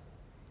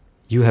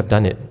 You have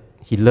done it.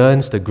 He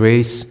learns the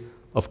grace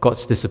of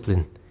God's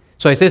discipline.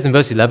 So he says in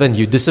verse 11,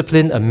 you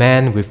discipline a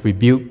man with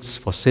rebukes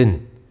for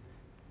sin.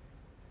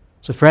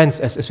 So friends,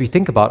 as we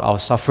think about our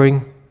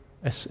suffering,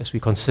 as we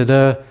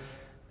consider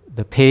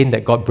the pain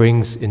that God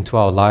brings into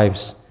our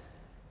lives,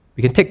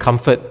 we can take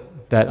comfort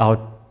that our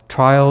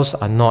trials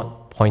are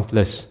not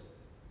pointless.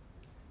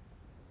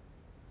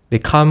 They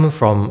come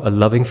from a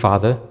loving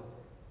Father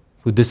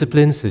who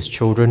disciplines His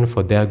children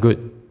for their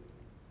good.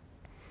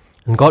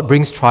 And God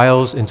brings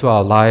trials into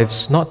our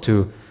lives not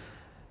to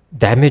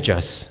damage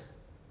us,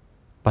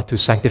 but to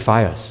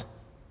sanctify us.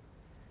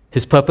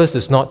 His purpose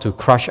is not to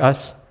crush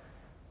us,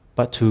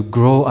 but to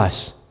grow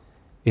us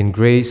in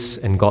grace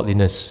and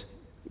godliness.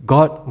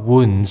 God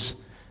wounds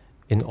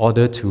in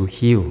order to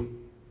heal.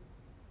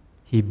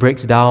 He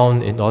breaks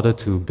down in order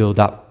to build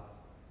up.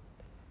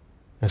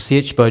 Now,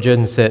 C.H.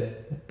 Spurgeon said,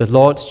 the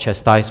Lord's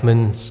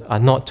chastisements are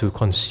not to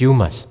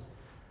consume us,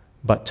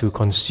 but to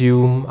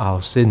consume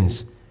our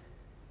sins.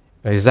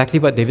 Exactly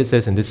what David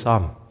says in this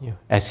psalm.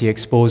 As he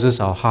exposes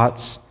our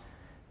hearts,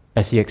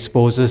 as he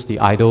exposes the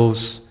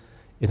idols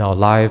in our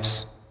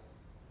lives,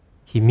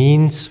 God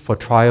means for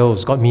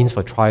trials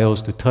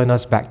to turn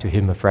us back to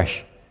Him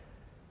afresh.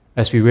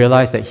 As we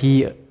realize that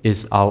He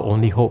is our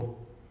only hope,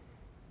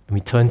 and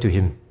we turn to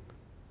Him,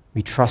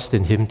 we trust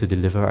in Him to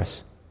deliver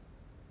us.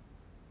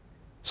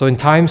 So in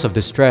times of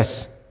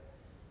distress,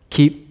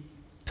 keep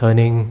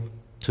turning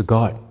to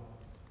God.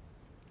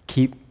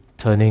 Keep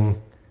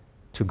turning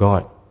to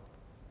God.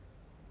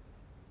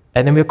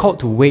 And then we're called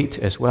to wait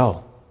as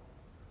well.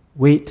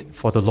 Wait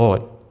for the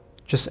Lord,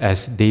 just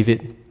as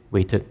David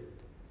waited.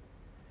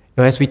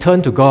 As we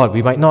turn to God,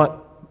 we might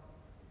not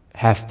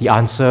have the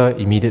answer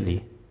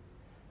immediately.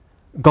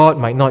 God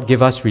might not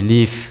give us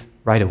relief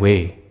right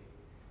away.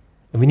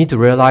 And we need to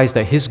realize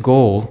that His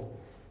goal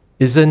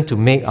isn't to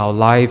make our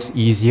lives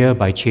easier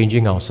by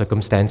changing our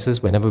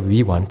circumstances whenever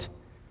we want,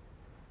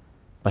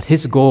 but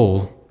His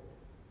goal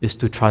is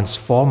to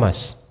transform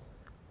us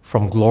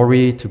from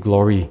glory to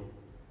glory.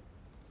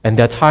 And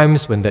there are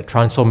times when that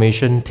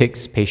transformation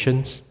takes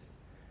patience.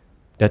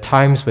 There are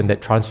times when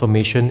that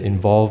transformation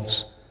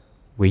involves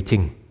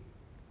waiting.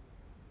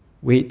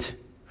 Wait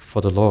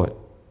for the Lord.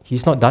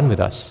 He's not done with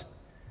us.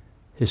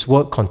 His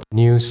work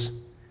continues,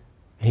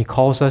 and He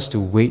calls us to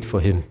wait for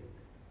Him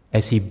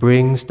as He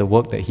brings the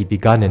work that He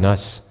began in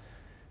us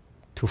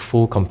to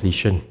full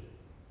completion.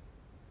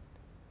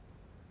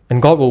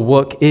 And God will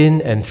work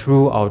in and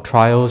through our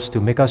trials to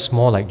make us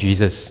more like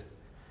Jesus.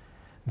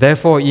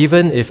 Therefore,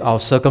 even if our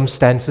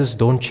circumstances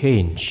don't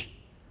change,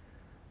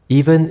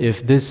 even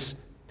if this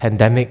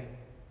pandemic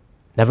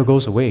never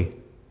goes away,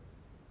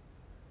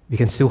 we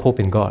can still hope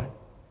in God.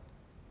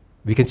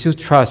 We can still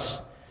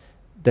trust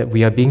that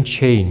we are being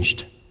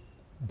changed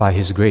by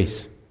His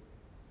grace.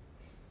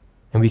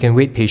 And we can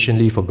wait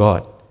patiently for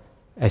God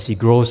as He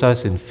grows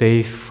us in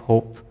faith,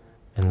 hope,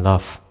 and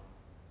love.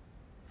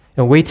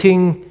 And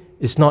waiting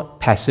is not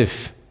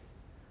passive.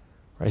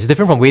 Right? It's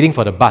different from waiting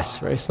for the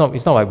bus. Right? It's not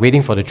like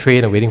waiting for the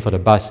train or waiting for the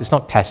bus. It's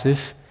not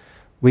passive.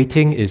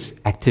 Waiting is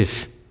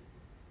active.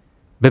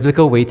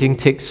 Biblical waiting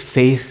takes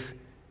faith,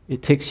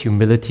 it takes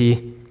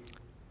humility.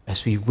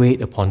 As we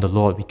wait upon the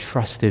Lord, we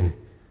trust Him.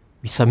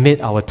 We submit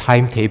our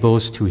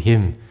timetables to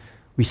Him.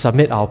 We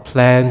submit our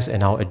plans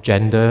and our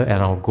agenda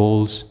and our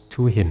goals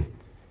to Him.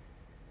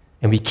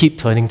 And we keep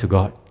turning to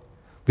God.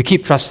 We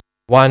keep trusting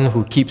the one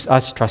who keeps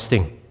us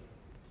trusting.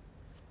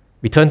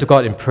 We turn to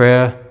God in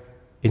prayer,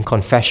 in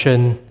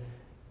confession,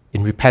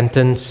 in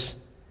repentance,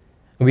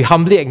 and we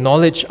humbly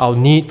acknowledge our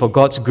need for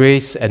God's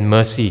grace and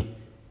mercy.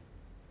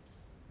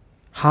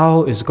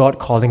 How is God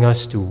calling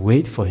us to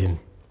wait for Him,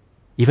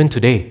 even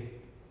today?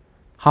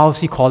 How is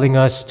He calling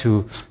us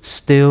to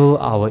still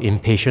our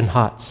impatient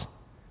hearts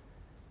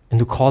and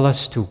to call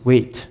us to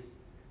wait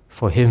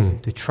for Him,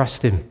 to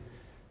trust Him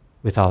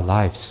with our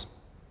lives?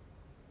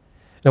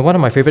 Now, one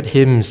of my favorite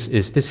hymns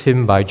is this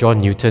hymn by John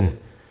Newton.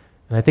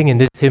 And I think in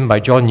this hymn by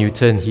John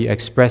Newton, he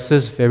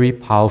expresses very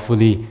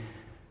powerfully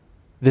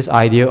this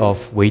idea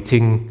of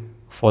waiting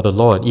for the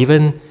Lord,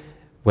 even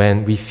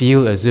when we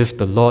feel as if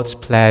the Lord's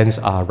plans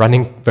are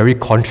running very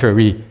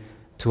contrary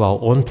to our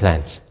own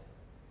plans.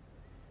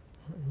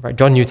 Right?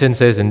 John Newton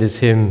says in this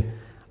hymn,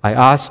 "I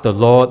ask the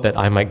Lord that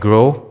I might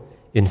grow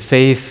in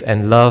faith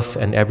and love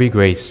and every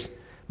grace,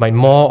 might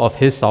more of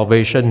His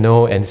salvation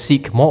know and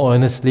seek more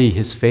earnestly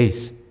His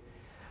face.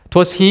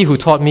 'Twas He who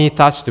taught me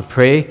thus to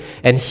pray,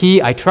 and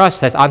He, I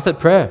trust, has answered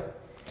prayer.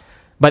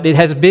 But it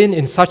has been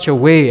in such a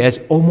way as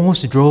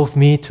almost drove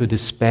me to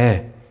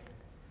despair.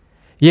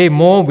 Yea,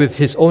 more with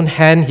His own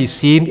hand He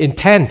seemed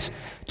intent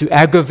to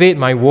aggravate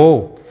my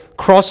woe,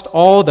 crossed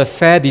all the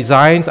fair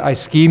designs I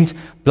schemed,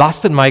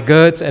 blasted my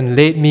girds and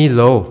laid me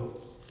low.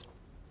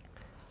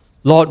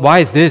 Lord, why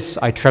is this?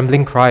 I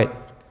trembling cried.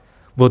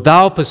 Wilt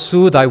Thou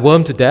pursue Thy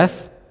worm to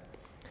death?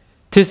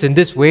 'Tis in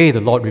this way,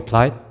 the Lord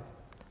replied.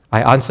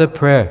 I answer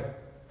prayer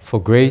for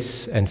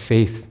grace and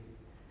faith.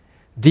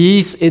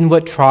 These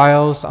inward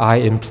trials I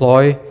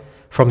employ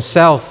from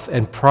self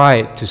and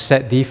pride to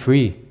set Thee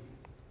free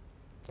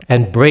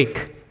and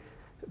break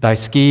Thy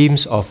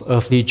schemes of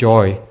earthly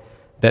joy,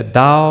 that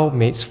Thou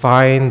mayst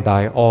find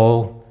Thy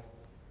all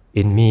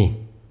in me."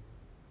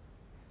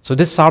 So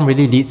this psalm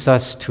really leads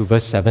us to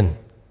verse 7.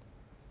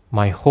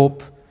 My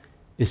hope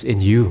is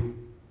in You.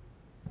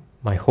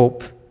 My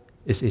hope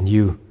is in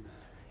You.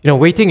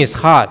 Waiting is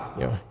hard.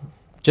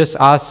 Just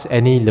ask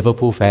any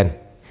Liverpool fan.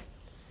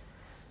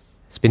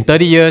 It's been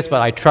 30 years,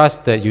 but I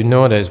trust that you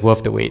know that it's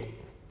worth the wait.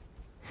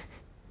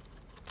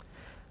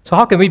 So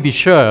how can we be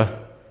sure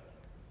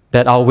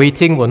that our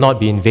waiting will not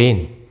be in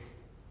vain?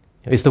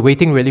 Is the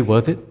waiting really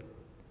worth it?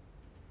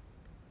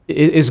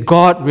 Is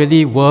God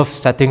really worth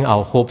setting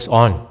our hopes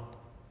on?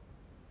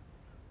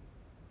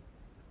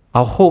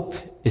 Our hope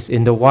is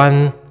in the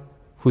one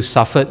who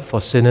suffered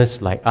for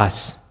sinners like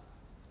us.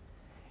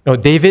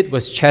 David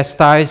was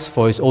chastised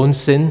for his own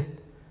sin,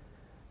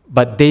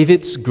 but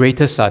David's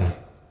greater son,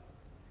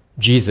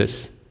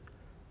 Jesus,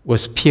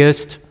 was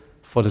pierced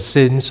for the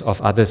sins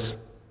of others.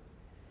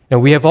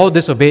 And we have all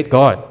disobeyed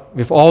God.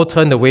 We've all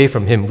turned away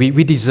from Him.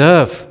 We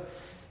deserve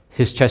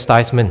His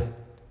chastisement.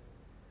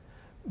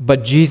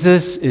 But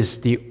Jesus is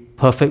the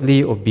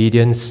perfectly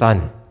obedient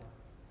Son.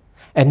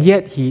 And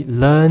yet He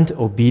learned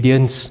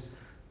obedience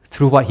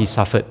through what He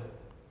suffered.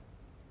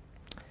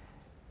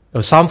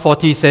 Psalm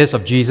 40 says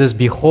of Jesus,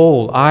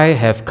 "Behold, I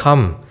have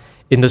come.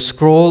 In the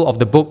scroll of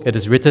the book it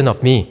is written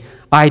of me,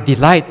 I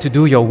delight to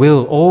do Your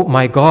will. Oh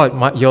my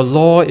God, Your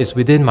law is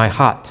within my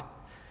heart."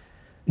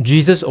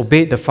 Jesus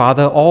obeyed the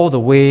Father all the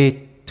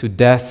way to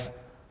death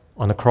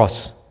on the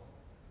cross.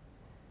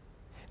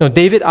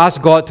 David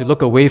asked God to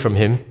look away from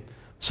him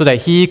so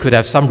that he could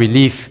have some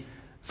relief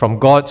from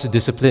God's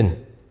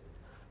discipline.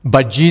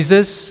 But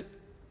Jesus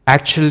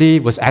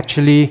was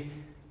actually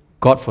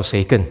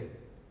God-forsaken.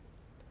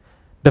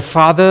 The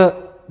Father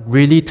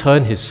really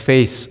turned His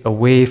face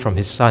away from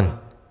His Son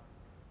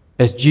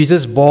as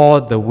Jesus bore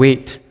the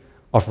weight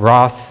of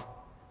wrath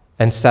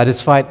and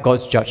satisfied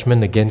God's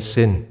judgment against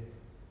sin.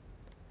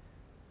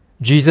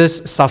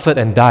 Jesus suffered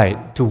and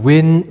died to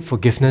win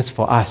forgiveness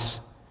for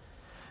us.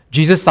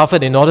 Jesus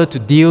suffered in order to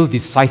deal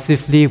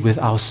decisively with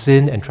our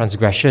sin and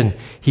transgression.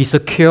 He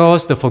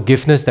secures the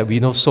forgiveness that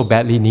we so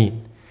badly need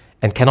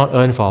and cannot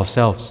earn for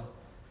ourselves.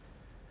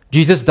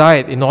 Jesus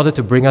died in order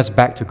to bring us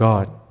back to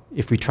God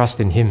if we trust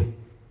in Him.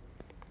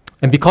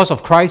 And because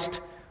of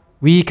Christ,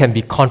 we can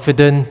be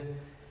confident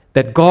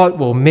that God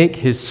will make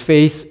His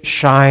face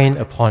shine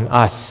upon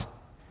us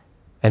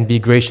and be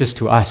gracious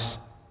to us.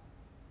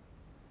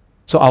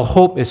 So our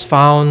hope is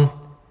found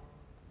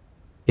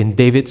in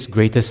David's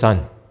greater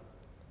Son.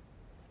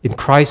 In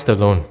Christ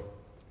alone,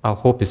 our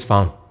hope is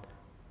found.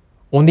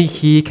 Only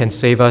He can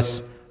save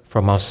us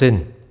from our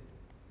sin.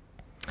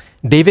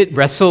 David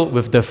wrestled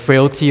with the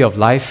frailty of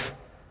life,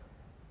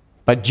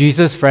 but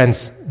Jesus,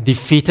 friends,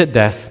 defeated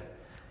death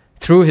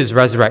through His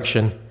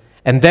resurrection,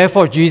 and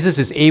therefore Jesus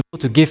is able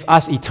to give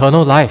us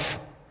eternal life.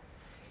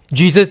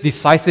 Jesus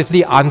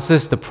decisively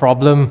answers the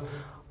problem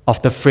of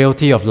the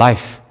frailty of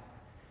life.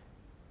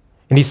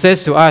 And He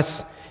says to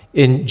us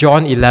in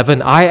John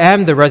 11, "I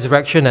am the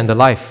resurrection and the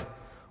life.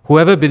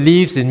 Whoever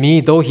believes in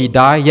me, though he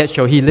die, yet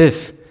shall he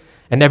live.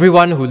 And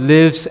everyone who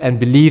lives and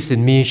believes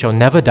in me shall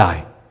never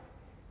die.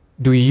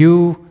 Do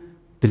you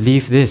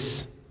believe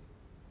this?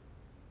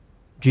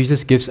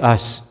 Jesus gives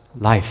us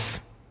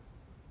life,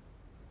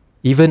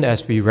 even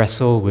as we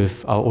wrestle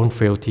with our own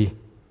frailty.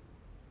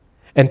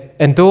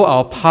 And though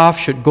our path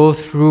should go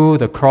through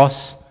the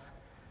cross,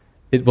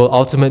 it will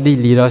ultimately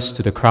lead us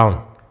to the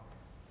crown.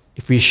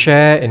 If we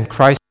share in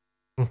Christ,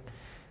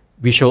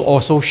 we shall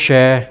also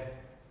share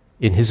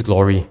in His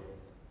glory.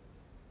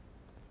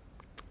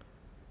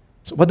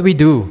 So what do we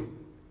do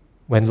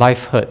when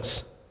life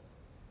hurts?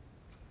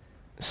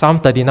 Psalm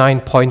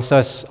 39 points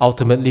us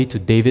ultimately to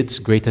David's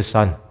greater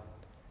son.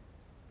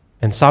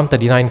 And Psalm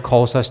 39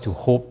 calls us to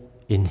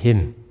hope in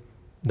Him,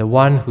 the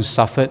one who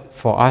suffered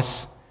for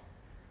us,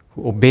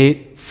 who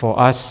obeyed for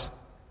us,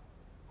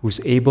 who's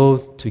able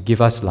to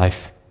give us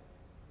life.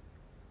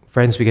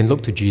 Friends, we can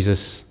look to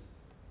Jesus.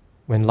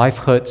 When life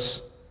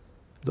hurts,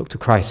 look to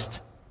Christ.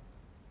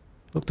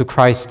 Look to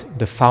Christ,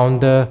 the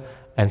founder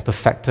and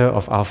perfecter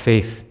of our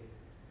faith.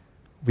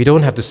 We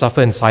don't have to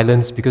suffer in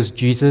silence because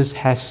Jesus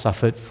has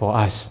suffered for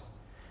us.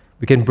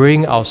 We can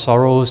bring our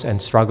sorrows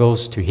and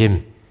struggles to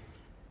Him.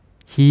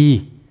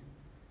 He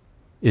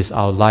is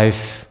our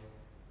life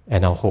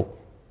and our hope.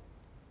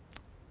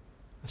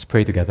 Let's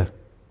pray together.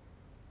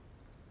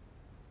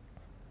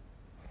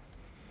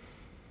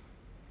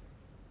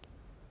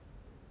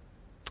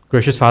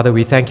 Gracious Father,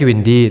 we thank You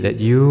indeed that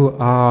You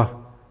are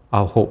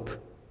our hope.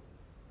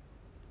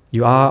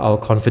 You are our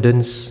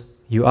confidence.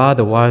 You are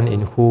the one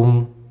in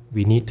whom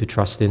we need to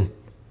trust in.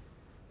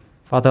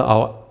 Father,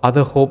 our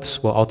other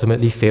hopes will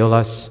ultimately fail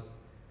us.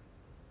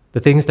 The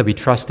things that we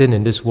trust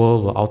in this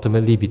world will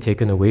ultimately be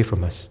taken away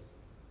from us.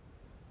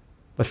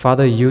 But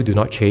Father, You do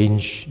not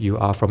change. You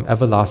are from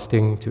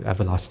everlasting to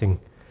everlasting.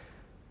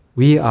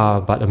 We are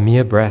but a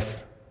mere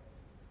breath,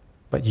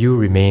 but You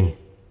remain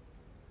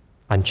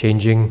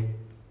unchanging,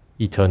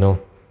 eternal.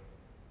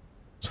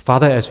 So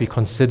Father, as we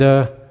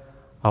consider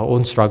our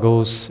own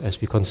struggles, as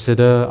we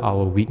consider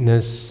our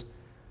weakness,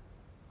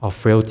 our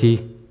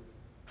frailty,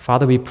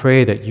 Father, we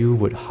pray that You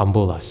would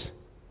humble us.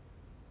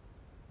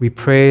 We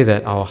pray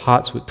that our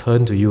hearts would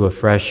turn to You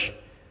afresh.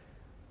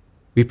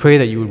 We pray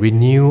that You would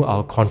renew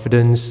our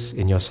confidence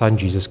in Your Son,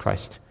 Jesus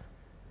Christ.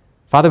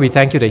 Father, we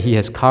thank You that He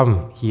has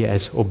come, He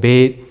has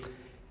obeyed,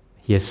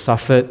 He has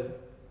suffered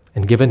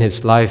and given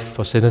His life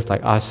for sinners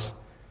like us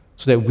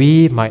so that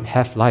we might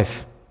have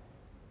life,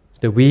 so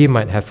that we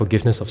might have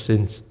forgiveness of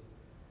sins.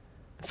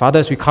 Father,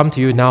 as we come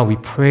to You now, we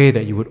pray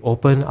that You would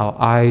open our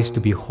eyes to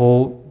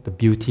behold the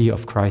beauty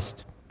of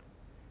Christ.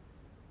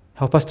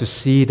 Help us to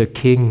see the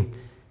King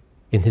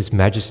in His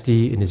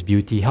majesty, in His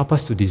beauty. Help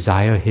us to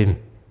desire Him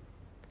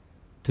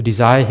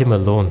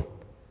alone,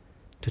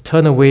 to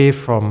turn away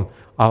from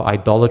our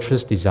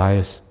idolatrous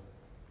desires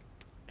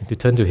and to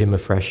turn to Him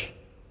afresh.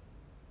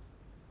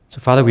 So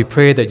Father, we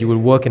pray that You will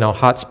work in our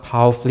hearts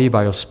powerfully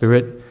by Your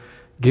Spirit,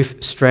 give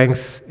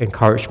strength,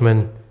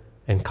 encouragement,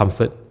 and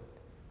comfort.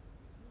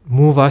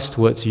 Move us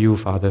towards You,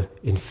 Father,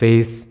 in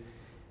faith,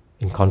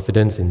 in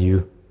confidence in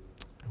You.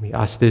 And we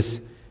ask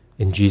this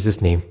in Jesus'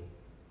 name.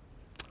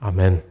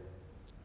 Amen.